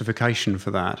of justification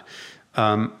for that.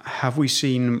 Have we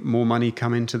seen more money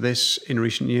come into this in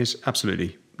recent years?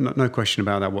 Absolutely. No question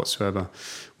about that whatsoever.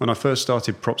 When I first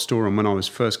started PropStore and when I was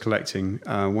first collecting,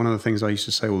 one of the things I used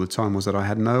to say all the time was that I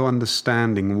had no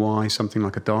understanding why something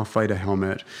like a Darth Vader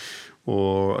helmet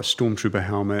or a Stormtrooper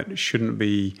helmet shouldn't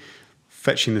be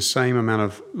fetching the same amount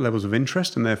of levels of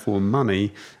interest and therefore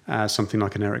money as something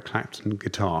like an Eric Clapton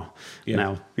guitar. Yeah.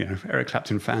 Now, Eric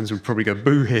Clapton fans would probably go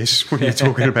boo hiss when you're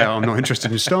talking about I'm not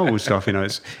interested in Star Wars stuff.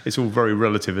 It's all very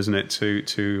relative, isn't it,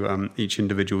 to each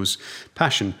individual's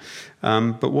passion.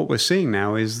 But what we're seeing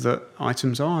now is that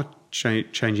items are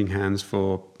changing hands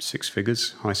for high six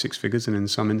figures, and in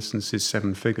some instances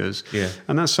 7 figures. Yeah.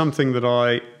 And that's something that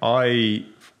I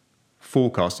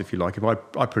forecast, if you like. If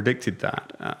I predicted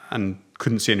that and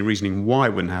couldn't see any reasoning why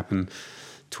it wouldn't happen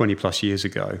 20 plus years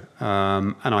ago.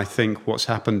 And I think what's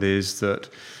happened is that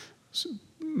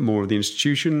more of the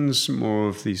institutions, more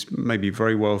of these maybe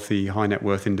very wealthy, high net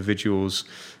worth individuals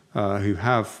who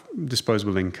have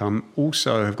disposable income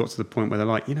also have got to the point where they're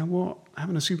like,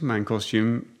 having a Superman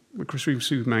costume, a Chris Reeve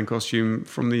Superman costume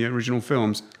from the original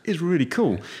films is really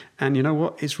cool. And you know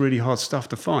what? It's really hard stuff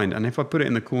to find. And if I put it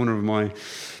in the corner of my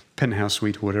penthouse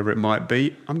suite or whatever it might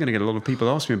be, I'm going to get a lot of people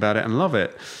ask me about it and love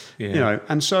it. Yeah.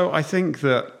 And so I think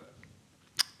that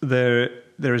there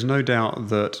is no doubt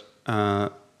that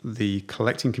the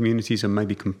collecting communities are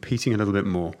maybe competing a little bit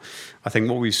more. I think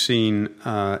what we've seen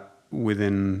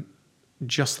within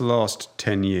just the last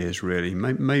 10 years, really,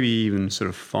 maybe even sort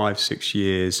of 5-6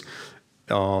 years,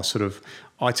 are sort of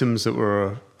items that were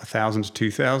 1,000 to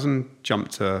 2,000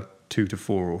 jumped to 2 to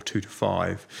 4 or 2 to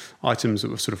 5. Items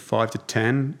that were sort of 5 to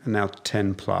 10 are now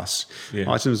 10 plus. Yeah.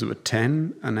 Items that were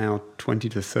 10 are now 20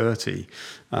 to 30.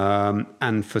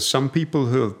 And for some people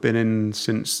who have been in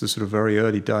since the sort of very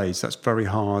early days, that's very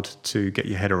hard to get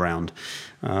your head around.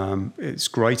 It's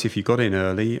great if you got in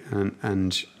early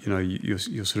and you know,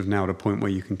 you're sort of now at a point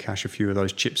where you can cash a few of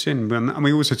those chips in. And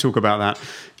we also talk about that,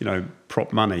 you know,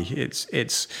 prop money.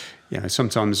 It's you know,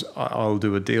 sometimes I'll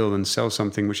do a deal and sell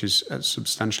something which is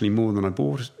substantially more than I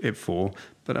bought it for,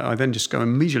 but I then just go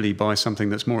immediately buy something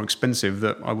that's more expensive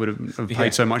that I would have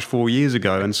paid so much 4 years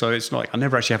ago. And so it's like I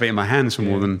never actually have it in my hands for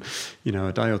more than, you know,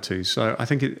 a day or two. So I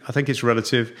think it's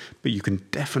relative, but you can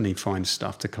definitely find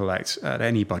stuff to collect at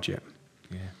any budget.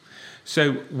 Yeah.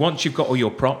 So once you've got all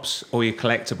your props, all your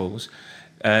collectibles,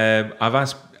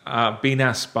 I've been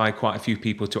asked by quite a few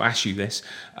people to ask you this.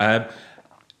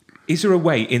 Is there a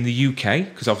way in the UK,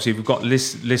 because obviously we've got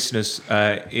listeners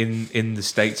in the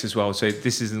States as well, so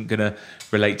this isn't going to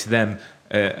relate to them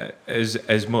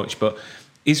as much, but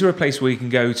is there a place where you can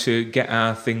go to get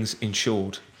our things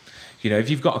insured? You know, if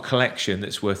you've got a collection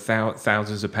that's worth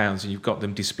thousands of pounds and you've got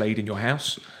them displayed in your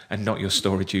house and not your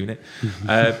storage unit,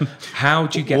 how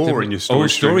do you get them? Or in your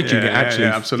storage unit, actually.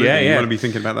 Yeah, absolutely. Yeah. You want to be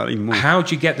thinking about that even more. How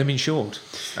do you get them insured?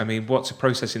 I mean, what's the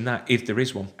process in that, if there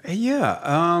is one?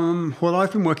 Yeah. Well,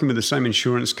 I've been working with the same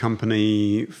insurance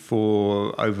company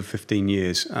for over 15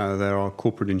 years. There are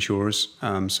corporate insurers,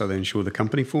 so they insure the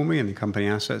company for me and the company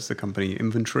assets, the company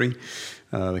inventory,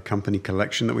 the company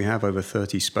collection that we have, over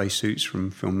 30 spacesuits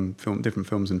from different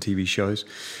films and TV shows,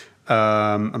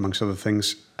 amongst other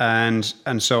things. And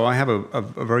so I have a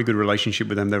very good relationship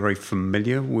with them. They're very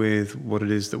familiar with what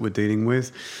it is that we're dealing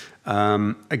with.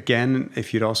 Again,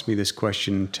 if you'd asked me this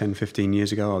question 10, 15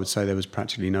 years ago, I would say there was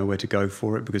practically nowhere to go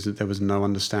for it because there was no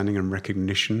understanding and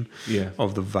recognition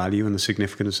of the value and the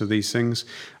significance of these things.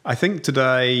 I think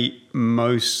today,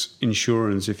 most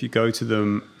insurers, if you go to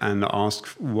them and ask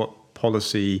what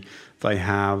policy they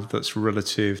have that's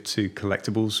relative to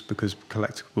collectibles, because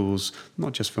collectibles,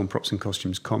 not just film props and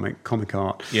costumes, comic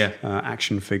art,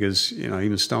 action figures, you know,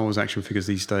 even Star Wars action figures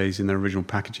these days in their original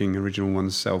packaging, original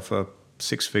ones sell for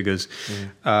 6 figures.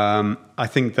 I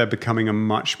think they're becoming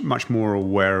much more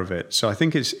aware of it. So I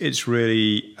think it's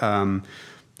really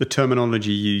the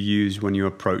terminology you use when you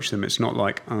approach them. It's not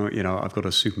like, you know, I've got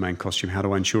a Superman costume, how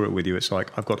do I insure it with you? It's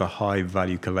like, I've got a high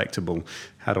value collectible,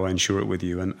 how do I insure it with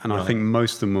you? And I think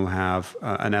most of them will have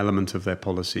an element of their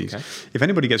policies. Okay. If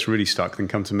anybody gets really stuck, then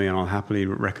come to me and I'll happily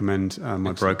recommend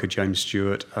my broker, James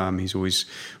Stewart. He's always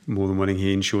more than willing.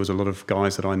 He insures a lot of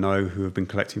guys that I know who have been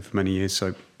collecting for many years.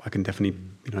 So I can definitely,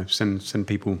 you know, send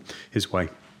people his way.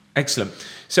 Excellent.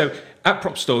 So at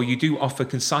Prop Store, you do offer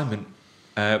consignment,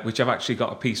 which I've actually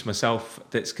got a piece myself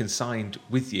that's consigned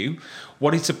with you.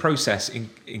 What is the process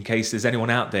in case there's anyone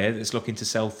out there that's looking to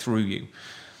sell through you?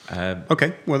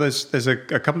 Okay, well, there's a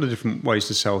couple of different ways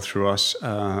to sell through us.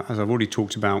 As I've already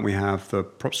talked about, we have the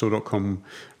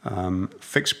PropStore.com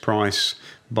fixed price,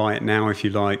 buy it now if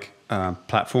you like,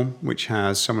 platform, which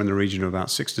has somewhere in the region of about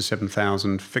 6,000 to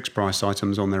 7,000 fixed price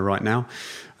items on there right now.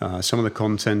 Some of the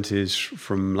content is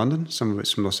from London, some of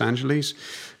it's from Los Angeles.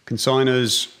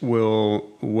 Consigners will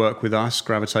work with us,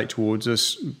 gravitate towards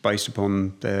us based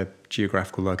upon their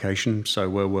geographical location. So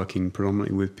we're working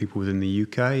predominantly with people within the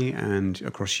UK and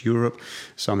across Europe,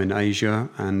 some in Asia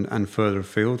and further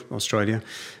afield, Australia.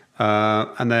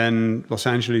 And then Los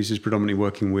Angeles is predominantly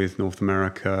working with North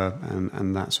America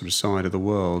and that sort of side of the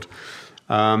world.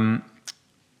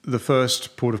 The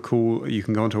first port of call, you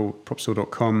can go onto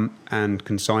propstore.com and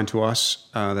consign to us.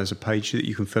 There's a page that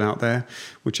you can fill out there,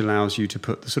 which allows you to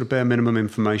put the sort of bare minimum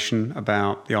information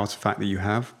about the artifact that you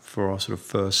have for our sort of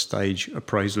first stage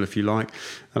appraisal, if you like. It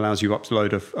allows you to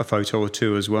upload a photo or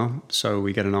two as well, so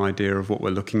we get an idea of what we're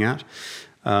looking at.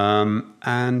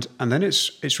 And then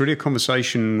it's really a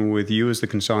conversation with you as the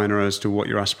consignor as to what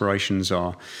your aspirations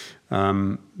are.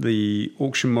 The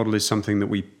auction model is something that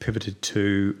we pivoted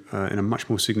to in a much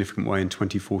more significant way in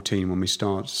 2014 when we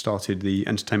started the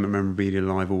Entertainment Memorabilia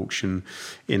Live auction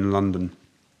in London.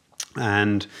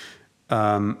 And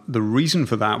the reason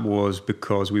for that was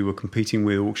because we were competing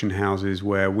with auction houses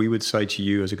where we would say to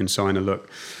you as a consignor, look,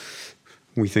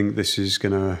 we think this is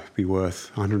going to be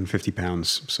worth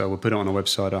 £150. So we'll put it on our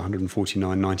website at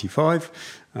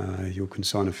 £149.95. Your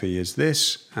consignor fee is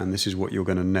this, and this is what you're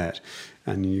going to net.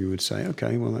 And you would say,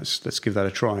 okay, well, let's give that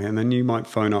a try. And then you might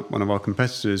phone up one of our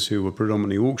competitors who were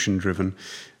predominantly auction driven,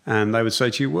 and they would say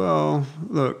to you, well,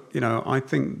 look, you know, I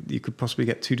think you could possibly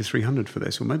get 200 to 300 for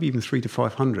this, or maybe even 300 to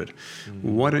 500.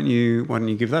 Why don't you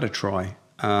give that a try?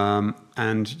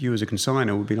 and you as a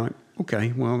consignor would be like,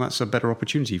 okay, well, that's a better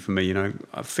opportunity for me.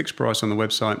 A fixed price on the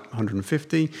website,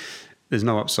 150. There's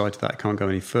no upside to that. I can't go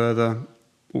any further.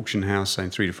 Auction house saying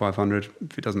 300 to 500.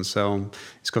 If it doesn't sell,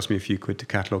 it's cost me a few quid to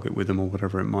catalogue it with them or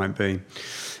whatever it might be.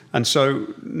 And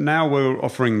so now we're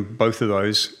offering both of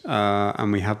those,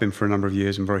 and we have been for a number of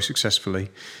years and very successfully.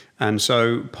 And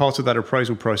so part of that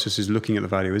appraisal process is looking at the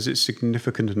value. Is it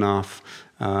significant enough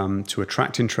to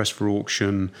attract interest for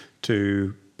auction,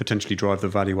 to potentially drive the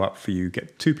value up for you,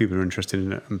 get two people who are interested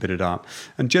in it and bid it up?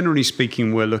 And generally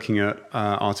speaking, we're looking at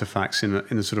artifacts in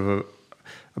a sort of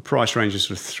a price range of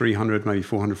sort of 300, maybe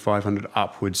 400, 500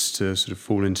 upwards to sort of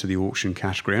fall into the auction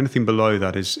category. Anything below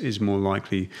that is more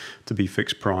likely to be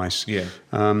fixed price. Yeah.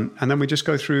 And then we just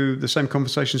go through the same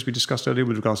conversations we discussed earlier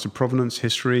with regards to provenance,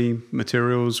 history,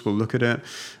 materials. We'll look at it,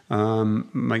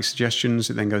 make suggestions.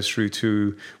 It then goes through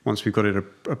to, once we've got it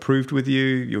approved with you,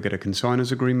 you'll get a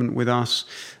consignor's agreement with us.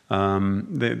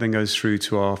 It then goes through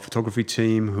to our photography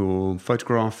team who will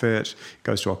photograph it. It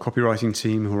goes to our copywriting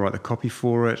team who will write the copy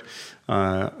for it.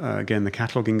 Again, the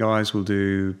cataloguing guys will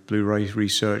do Blu-ray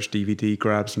research, DVD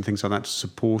grabs and things like that to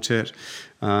support it.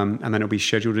 And then it'll be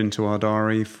scheduled into our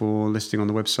diary for listing on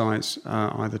the websites,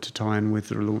 either to tie in with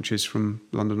the launches from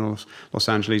London or Los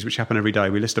Angeles, which happen every day.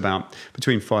 We list about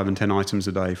between 5 and 10 items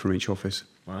a day from each office.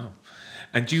 Wow.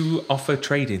 And do you offer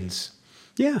trade-ins?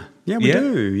 Yeah, we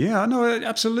do. Yeah, no,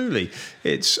 absolutely.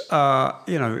 It's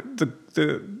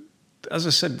as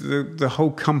I said, the whole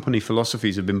company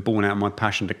philosophies have been born out of my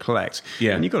passion to collect.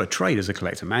 Yeah. And you've got to trade as a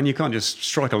collector, man. You can't just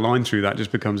strike a line through that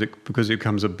just because it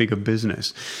becomes a bigger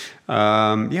business.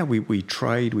 We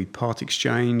trade, we part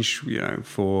exchange,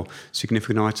 for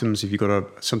significant items. If you've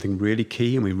got something really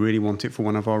key and we really want it for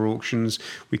one of our auctions,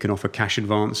 we can offer cash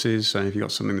advances. So if you've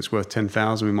got something that's worth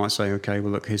 10,000, we might say, okay,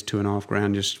 well, look, here's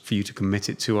 $2,500 just for you to commit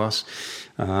it to us.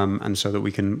 And so that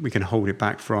we can hold it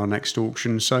back for our next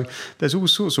auction. So there's all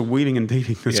sorts of wheeling and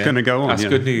dealing that's going to go on. That's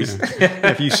good news.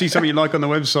 If you see something you like on the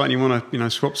website and you want to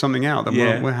swap something out,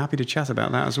 then we're happy to chat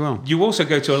about that as well. You also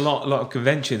go to a lot of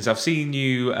conventions. I've seen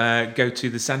you go to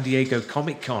the San Diego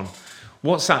Comic Con.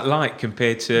 What's that like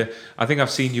compared to, I think I've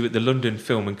seen you at the London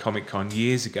Film and Comic Con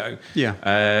years ago.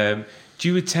 Yeah. Do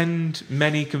you attend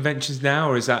many conventions now,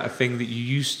 or is that a thing that you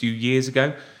used to years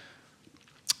ago?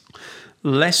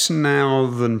 Less now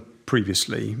than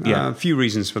previously. Yeah. A few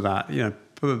reasons for that.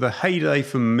 The heyday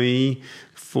for me,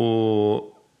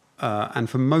 and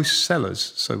for most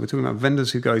sellers, so we're talking about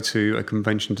vendors who go to a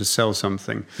convention to sell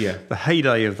something. Yeah. The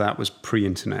heyday of that was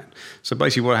pre-internet. So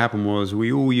basically what happened was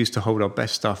we all used to hold our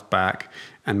best stuff back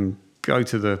and go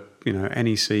to the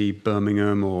NEC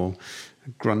Birmingham or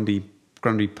Grundy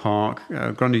Park,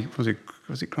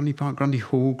 was it Grundy Park, Grundy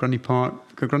Hall, Grundy Park,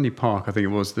 I think it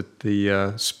was,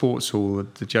 the sports hall,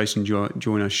 the Jason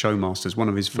Joyner Showmasters, one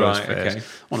of his first fairs, okay.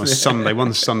 On a Sunday,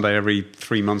 one Sunday every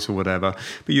 3 months or whatever.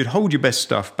 But you'd hold your best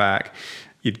stuff back,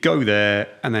 you'd go there,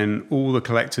 and then all the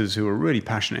collectors who were really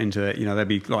passionate into it, they'd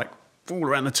be like all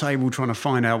around the table trying to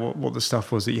find out what the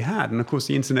stuff was that you had. And of course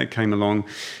the internet came along,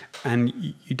 and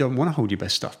you don't want to hold your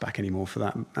best stuff back anymore for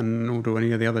that, and nor do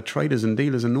any of the other traders and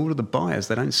dealers, and nor do the buyers.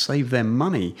 They don't save their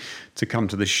money to come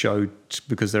to the show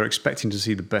because they're expecting to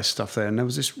see the best stuff there. And there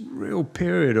was this real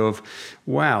period of,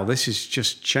 wow, this is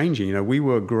just changing. We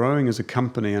were growing as a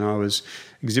company, and I was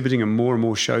exhibiting at more and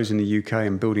more shows in the UK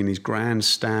and building these grand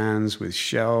stands with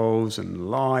shelves and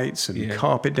lights and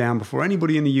carpet down before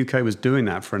anybody in the UK was doing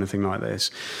that for anything like this.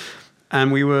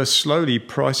 And we were slowly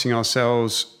pricing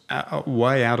ourselves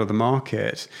way out of the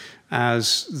market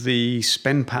as the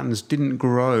spend patterns didn't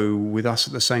grow with us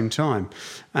at the same time.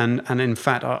 And in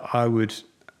fact, I would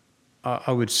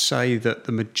say that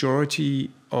the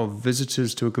majority of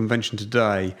visitors to a convention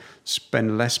today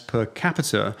spend less per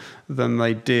capita than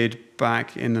they did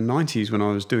back in the 90s when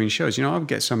I was doing shows. I would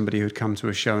get somebody who'd come to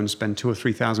a show and spend £2,000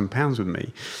 or £3,000 with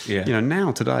me. Yeah.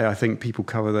 Now today I think people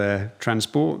cover their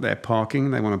transport, their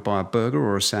parking, they want to buy a burger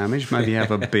or a sandwich, maybe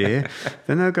have a beer,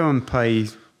 then they'll go and pay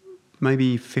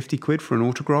maybe 50 quid for an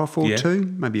autograph or two,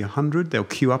 maybe 100. They'll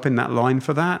queue up in that line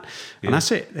for that. And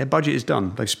that's it. Their budget is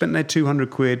done. They've spent their 200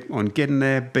 quid on getting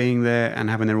there, being there, and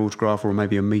having their autograph or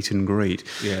maybe a meet and greet.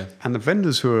 Yeah. And the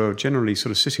vendors who are generally sort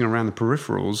of sitting around the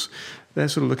peripherals, they're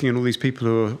sort of looking at all these people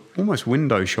who are almost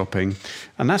window shopping.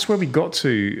 And that's where we got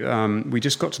to. We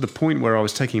just got to the point where I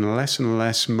was taking less and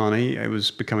less money. It was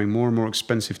becoming more and more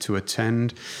expensive to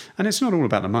attend. And it's not all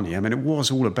about the money. It was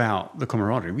all about the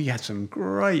camaraderie. We had some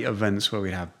great events where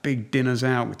we'd have big dinners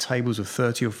out with tables of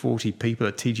 30 or 40 people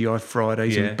at TGI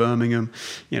Fridays in Birmingham.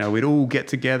 We'd all get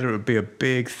together. It would be a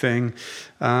big thing.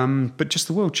 But just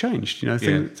the world changed.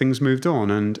 Things moved on.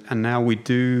 And now we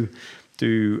do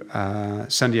do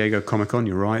San Diego Comic-Con.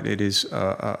 You're right, it is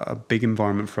a big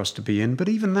environment for us to be in, but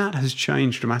even that has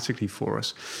changed dramatically for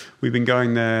us. We've been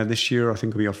going there this year, I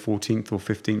think it'll be our 14th or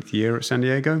 15th year at San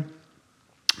Diego.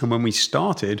 And when we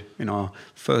started in our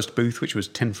first booth, which was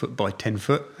 10 foot by 10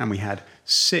 foot, and we had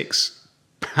 6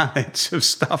 pallets of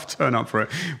stuff turn up for it,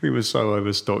 we were so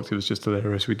overstocked, it was just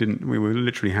hilarious. We were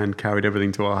literally hand carried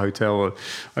everything to our hotel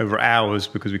over hours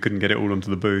because we couldn't get it all onto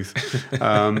the booth.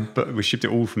 But we shipped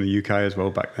it all from the UK as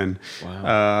well back then.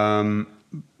 Wow.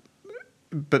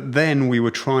 But then we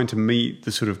were trying to meet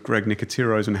the sort of Greg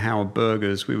Nicotiros and Howard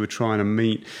Bergers. We were trying to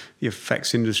meet the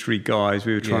effects industry guys.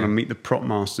 We were trying to meet the prop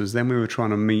masters. Then we were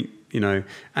trying to meet, and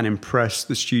impress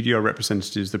the studio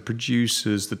representatives, the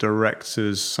producers, the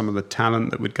directors, some of the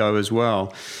talent that would go as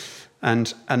well.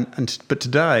 But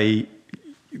today,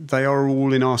 they are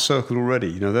all in our circle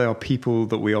already. They are people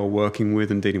that we are working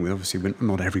with and dealing with. Obviously,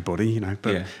 not everybody,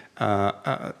 but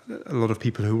a lot of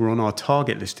people who were on our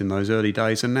target list in those early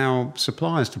days are now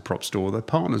suppliers to Prop Store. They're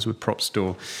partners with Prop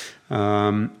Store,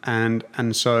 and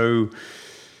so.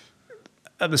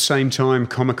 At the same time,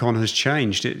 Comic-Con has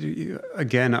changed.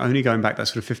 Again, only going back that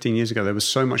sort of 15 years ago, there was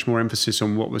so much more emphasis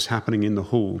on what was happening in the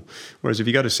hall. Whereas if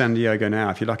you go to San Diego now,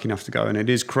 if you're lucky enough to go, and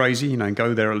it is crazy,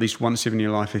 go there at least once in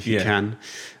your life if you can.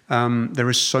 There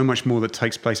is so much more that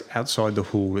takes place outside the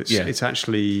hall. It's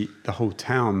actually the whole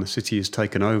town, the city is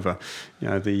taken over.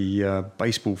 The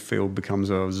baseball field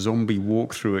becomes a zombie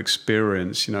walkthrough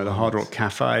experience. The Hard Rock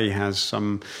Cafe has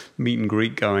some meet and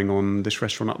greet going on. This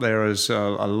restaurant up there has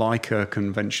a Leica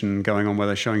convention going on where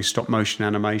they're showing stop motion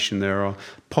animation. There are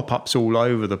pop-ups all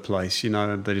over the place. They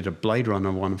did a Blade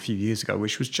Runner one a few years ago,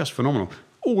 which was just phenomenal.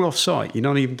 All off-site. You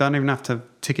don't even have to have a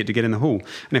ticket to get in the hall.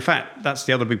 And in fact, that's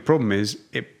the other big problem is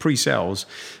it pre-sells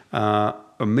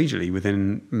immediately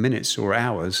within minutes or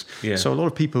hours. Yeah. So a lot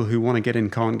of people who want to get in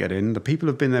can't get in. The people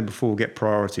who've been there before get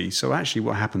priority. So actually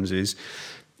what happens is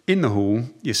in the hall,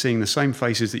 you're seeing the same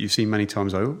faces that you've seen many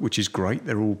times over, which is great.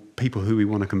 They're all people who we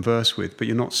want to converse with, but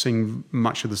you're not seeing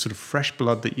much of the sort of fresh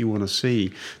blood that you want to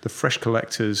see, the fresh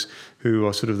collectors who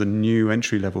are sort of the new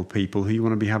entry-level people who you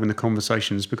want to be having the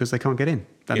conversations because they can't get in.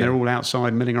 And they're all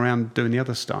outside milling around doing the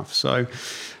other stuff. So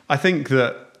I think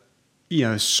that,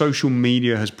 social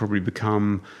media has probably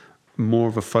become more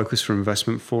of a focus for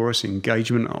investment for us.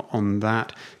 Engagement on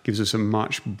that gives us a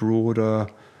much broader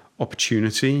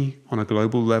opportunity on a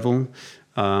global level.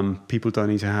 People don't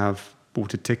need to have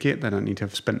bought a ticket. They don't need to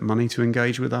have spent money to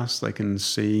engage with us. They can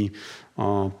see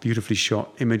our beautifully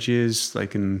shot images. They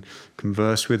can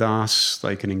converse with us.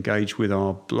 They can engage with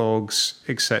our blogs,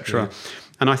 etc.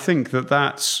 And I think that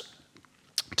that's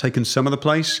taken some of the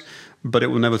place, but it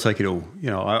will never take it all.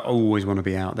 I always want to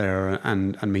be out there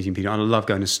and meeting people. I love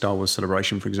going to Star Wars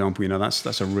Celebration, for example.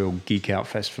 That's a real geek out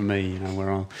fest for me,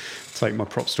 where I'll take my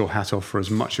Prop Store hat off for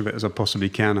as much of it as I possibly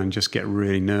can and just get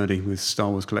really nerdy with Star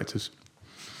Wars collectors.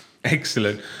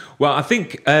 Excellent. Well, I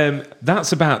think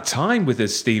that's about time with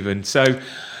us, Stephen. So,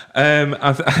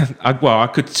 I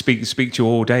could speak to you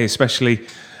all day, especially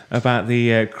about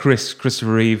the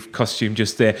Christopher Reeve costume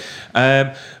just there.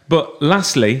 But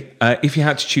lastly, if you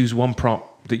had to choose one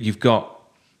prop that you've got,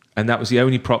 and that was the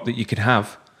only prop that you could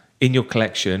have in your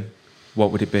collection,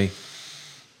 what would it be?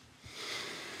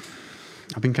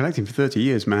 I've been collecting for 30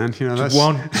 years, man. That's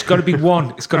one. It's got to be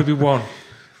one. It's got to be one.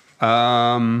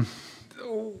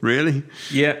 Really?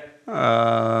 Yeah.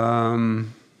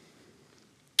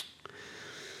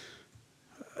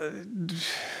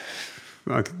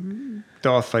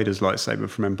 Darth Vader's lightsaber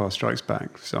from Empire Strikes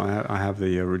Back. So I have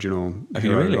the original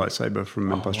lightsaber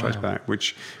from Empire Strikes Back,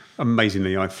 which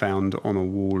amazingly I found on a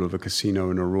wall of a casino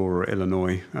in Aurora,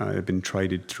 Illinois. It had been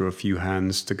traded through a few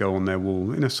hands to go on their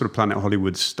wall in a sort of Planet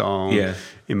Hollywood style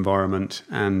environment.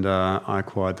 And I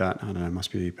acquired that, I don't know, it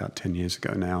must be about 10 years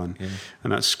ago now. And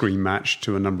that's screen matched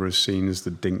to a number of scenes,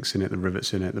 the dinks in it, the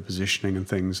rivets in it, the positioning and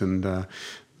things. And the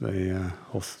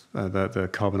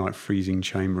carbonite freezing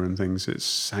chamber and things.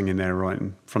 It's hanging there right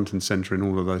in front and centre in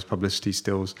all of those publicity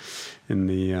stills in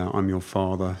the "I'm Your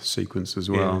Father" sequence as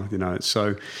well. It's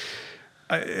so.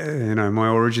 My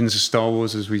origins of Star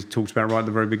Wars, as we talked about right at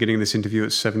the very beginning of this interview,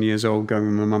 at 7 years old, going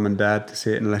with my mum and dad to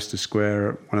see it in Leicester Square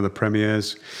at one of the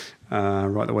premieres.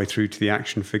 Right the way through to the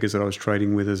action figures that I was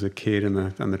trading with as a kid and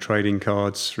the trading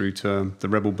cards, through to the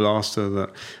Rebel Blaster that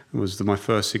was my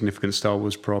first significant Star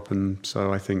Wars prop. And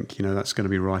so I think, that's going to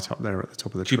be right up there at the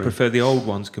top of the tree. Do you prefer the old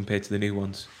ones compared to the new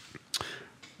ones?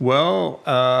 Well,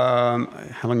 how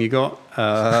long you got?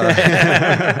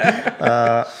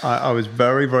 I was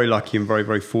very, very lucky and very,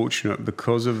 very fortunate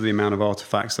because of the amount of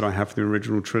artifacts that I have for the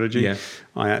original trilogy. Yeah.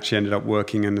 I actually ended up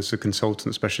working as a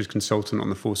consultant, specialist consultant on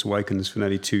The Force Awakens for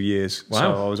nearly 2 years. Wow.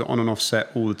 So I was on and off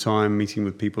set all the time, meeting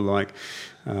with people like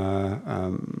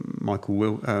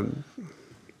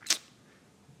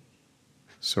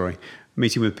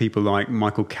meeting with people like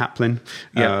Michael Kaplan,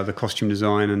 the costume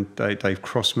design, and Dave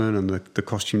Crossman, and the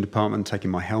costume department, taking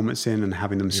my helmets in and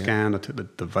having them scanned. I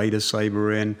took the Vader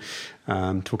saber in,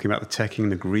 talking about the teching,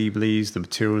 the greeblies, the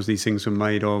materials these things were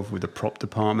made of, with the prop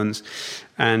departments,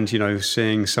 and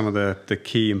seeing some of the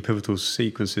key and pivotal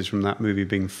sequences from that movie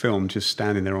being filmed, just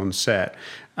standing there on set,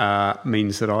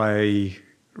 means that I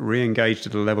re-engaged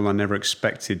at a level I never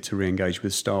expected to re-engage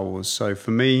with Star Wars. So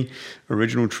for me,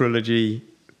 original trilogy,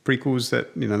 prequels,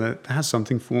 that has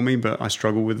something for me, but I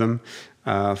struggle with them.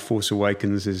 Force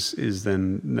Awakens is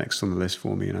then next on the list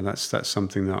for me. That's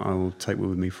something that I will take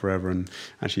with me forever. And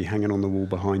actually, hanging on the wall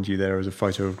behind you there is a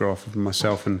photograph of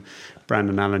myself and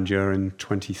Brandon Allinger in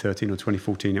 2013 or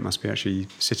 2014. It must be, actually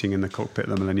sitting in the cockpit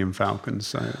of the Millennium Falcon.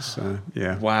 So it's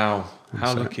Wow,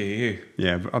 how lucky are you?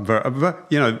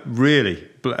 Yeah, really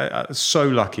so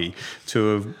lucky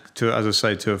to as I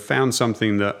say, to have found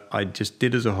something that I just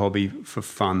did as a hobby for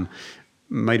fun,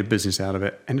 made a business out of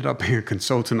it, ended up being a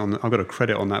consultant on. I've got a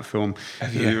credit on that film.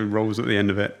 Rolls at the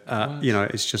end of it.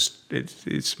 It's just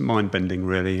it's mind bending,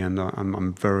 really, and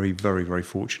I'm very, very, very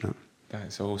fortunate.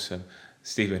 That's awesome,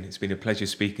 Stephen. It's been a pleasure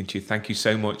speaking to you. Thank you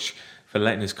so much for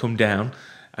letting us come down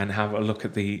and have a look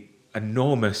at the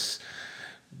enormous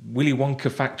Willy Wonka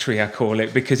factory, I call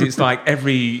it, because it's like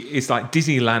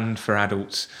Disneyland for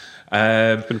adults.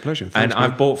 It's been a pleasure. Thanks,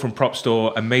 I've bought from Prop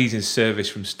Store, amazing service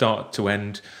from start to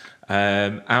end.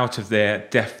 Out of there,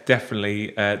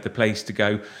 definitely the place to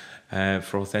go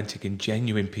for authentic and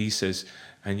genuine pieces,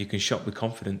 and you can shop with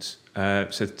confidence. So,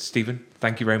 Stephen,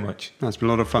 thank you very much. It's been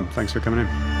a lot of fun. Thanks for coming in.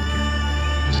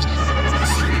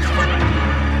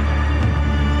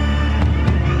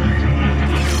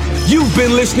 You've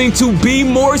been listening to Be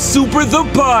More Super, the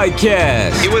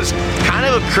podcast. It was kind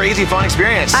of a crazy, fun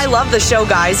experience. I love the show,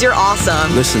 guys. You're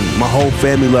awesome. Listen, my whole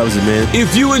family loves it, man.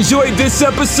 If you enjoyed this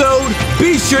episode,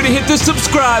 be sure to hit the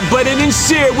subscribe button and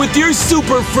share with your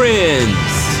super friends.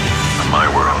 In my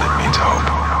world, it means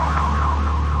hope.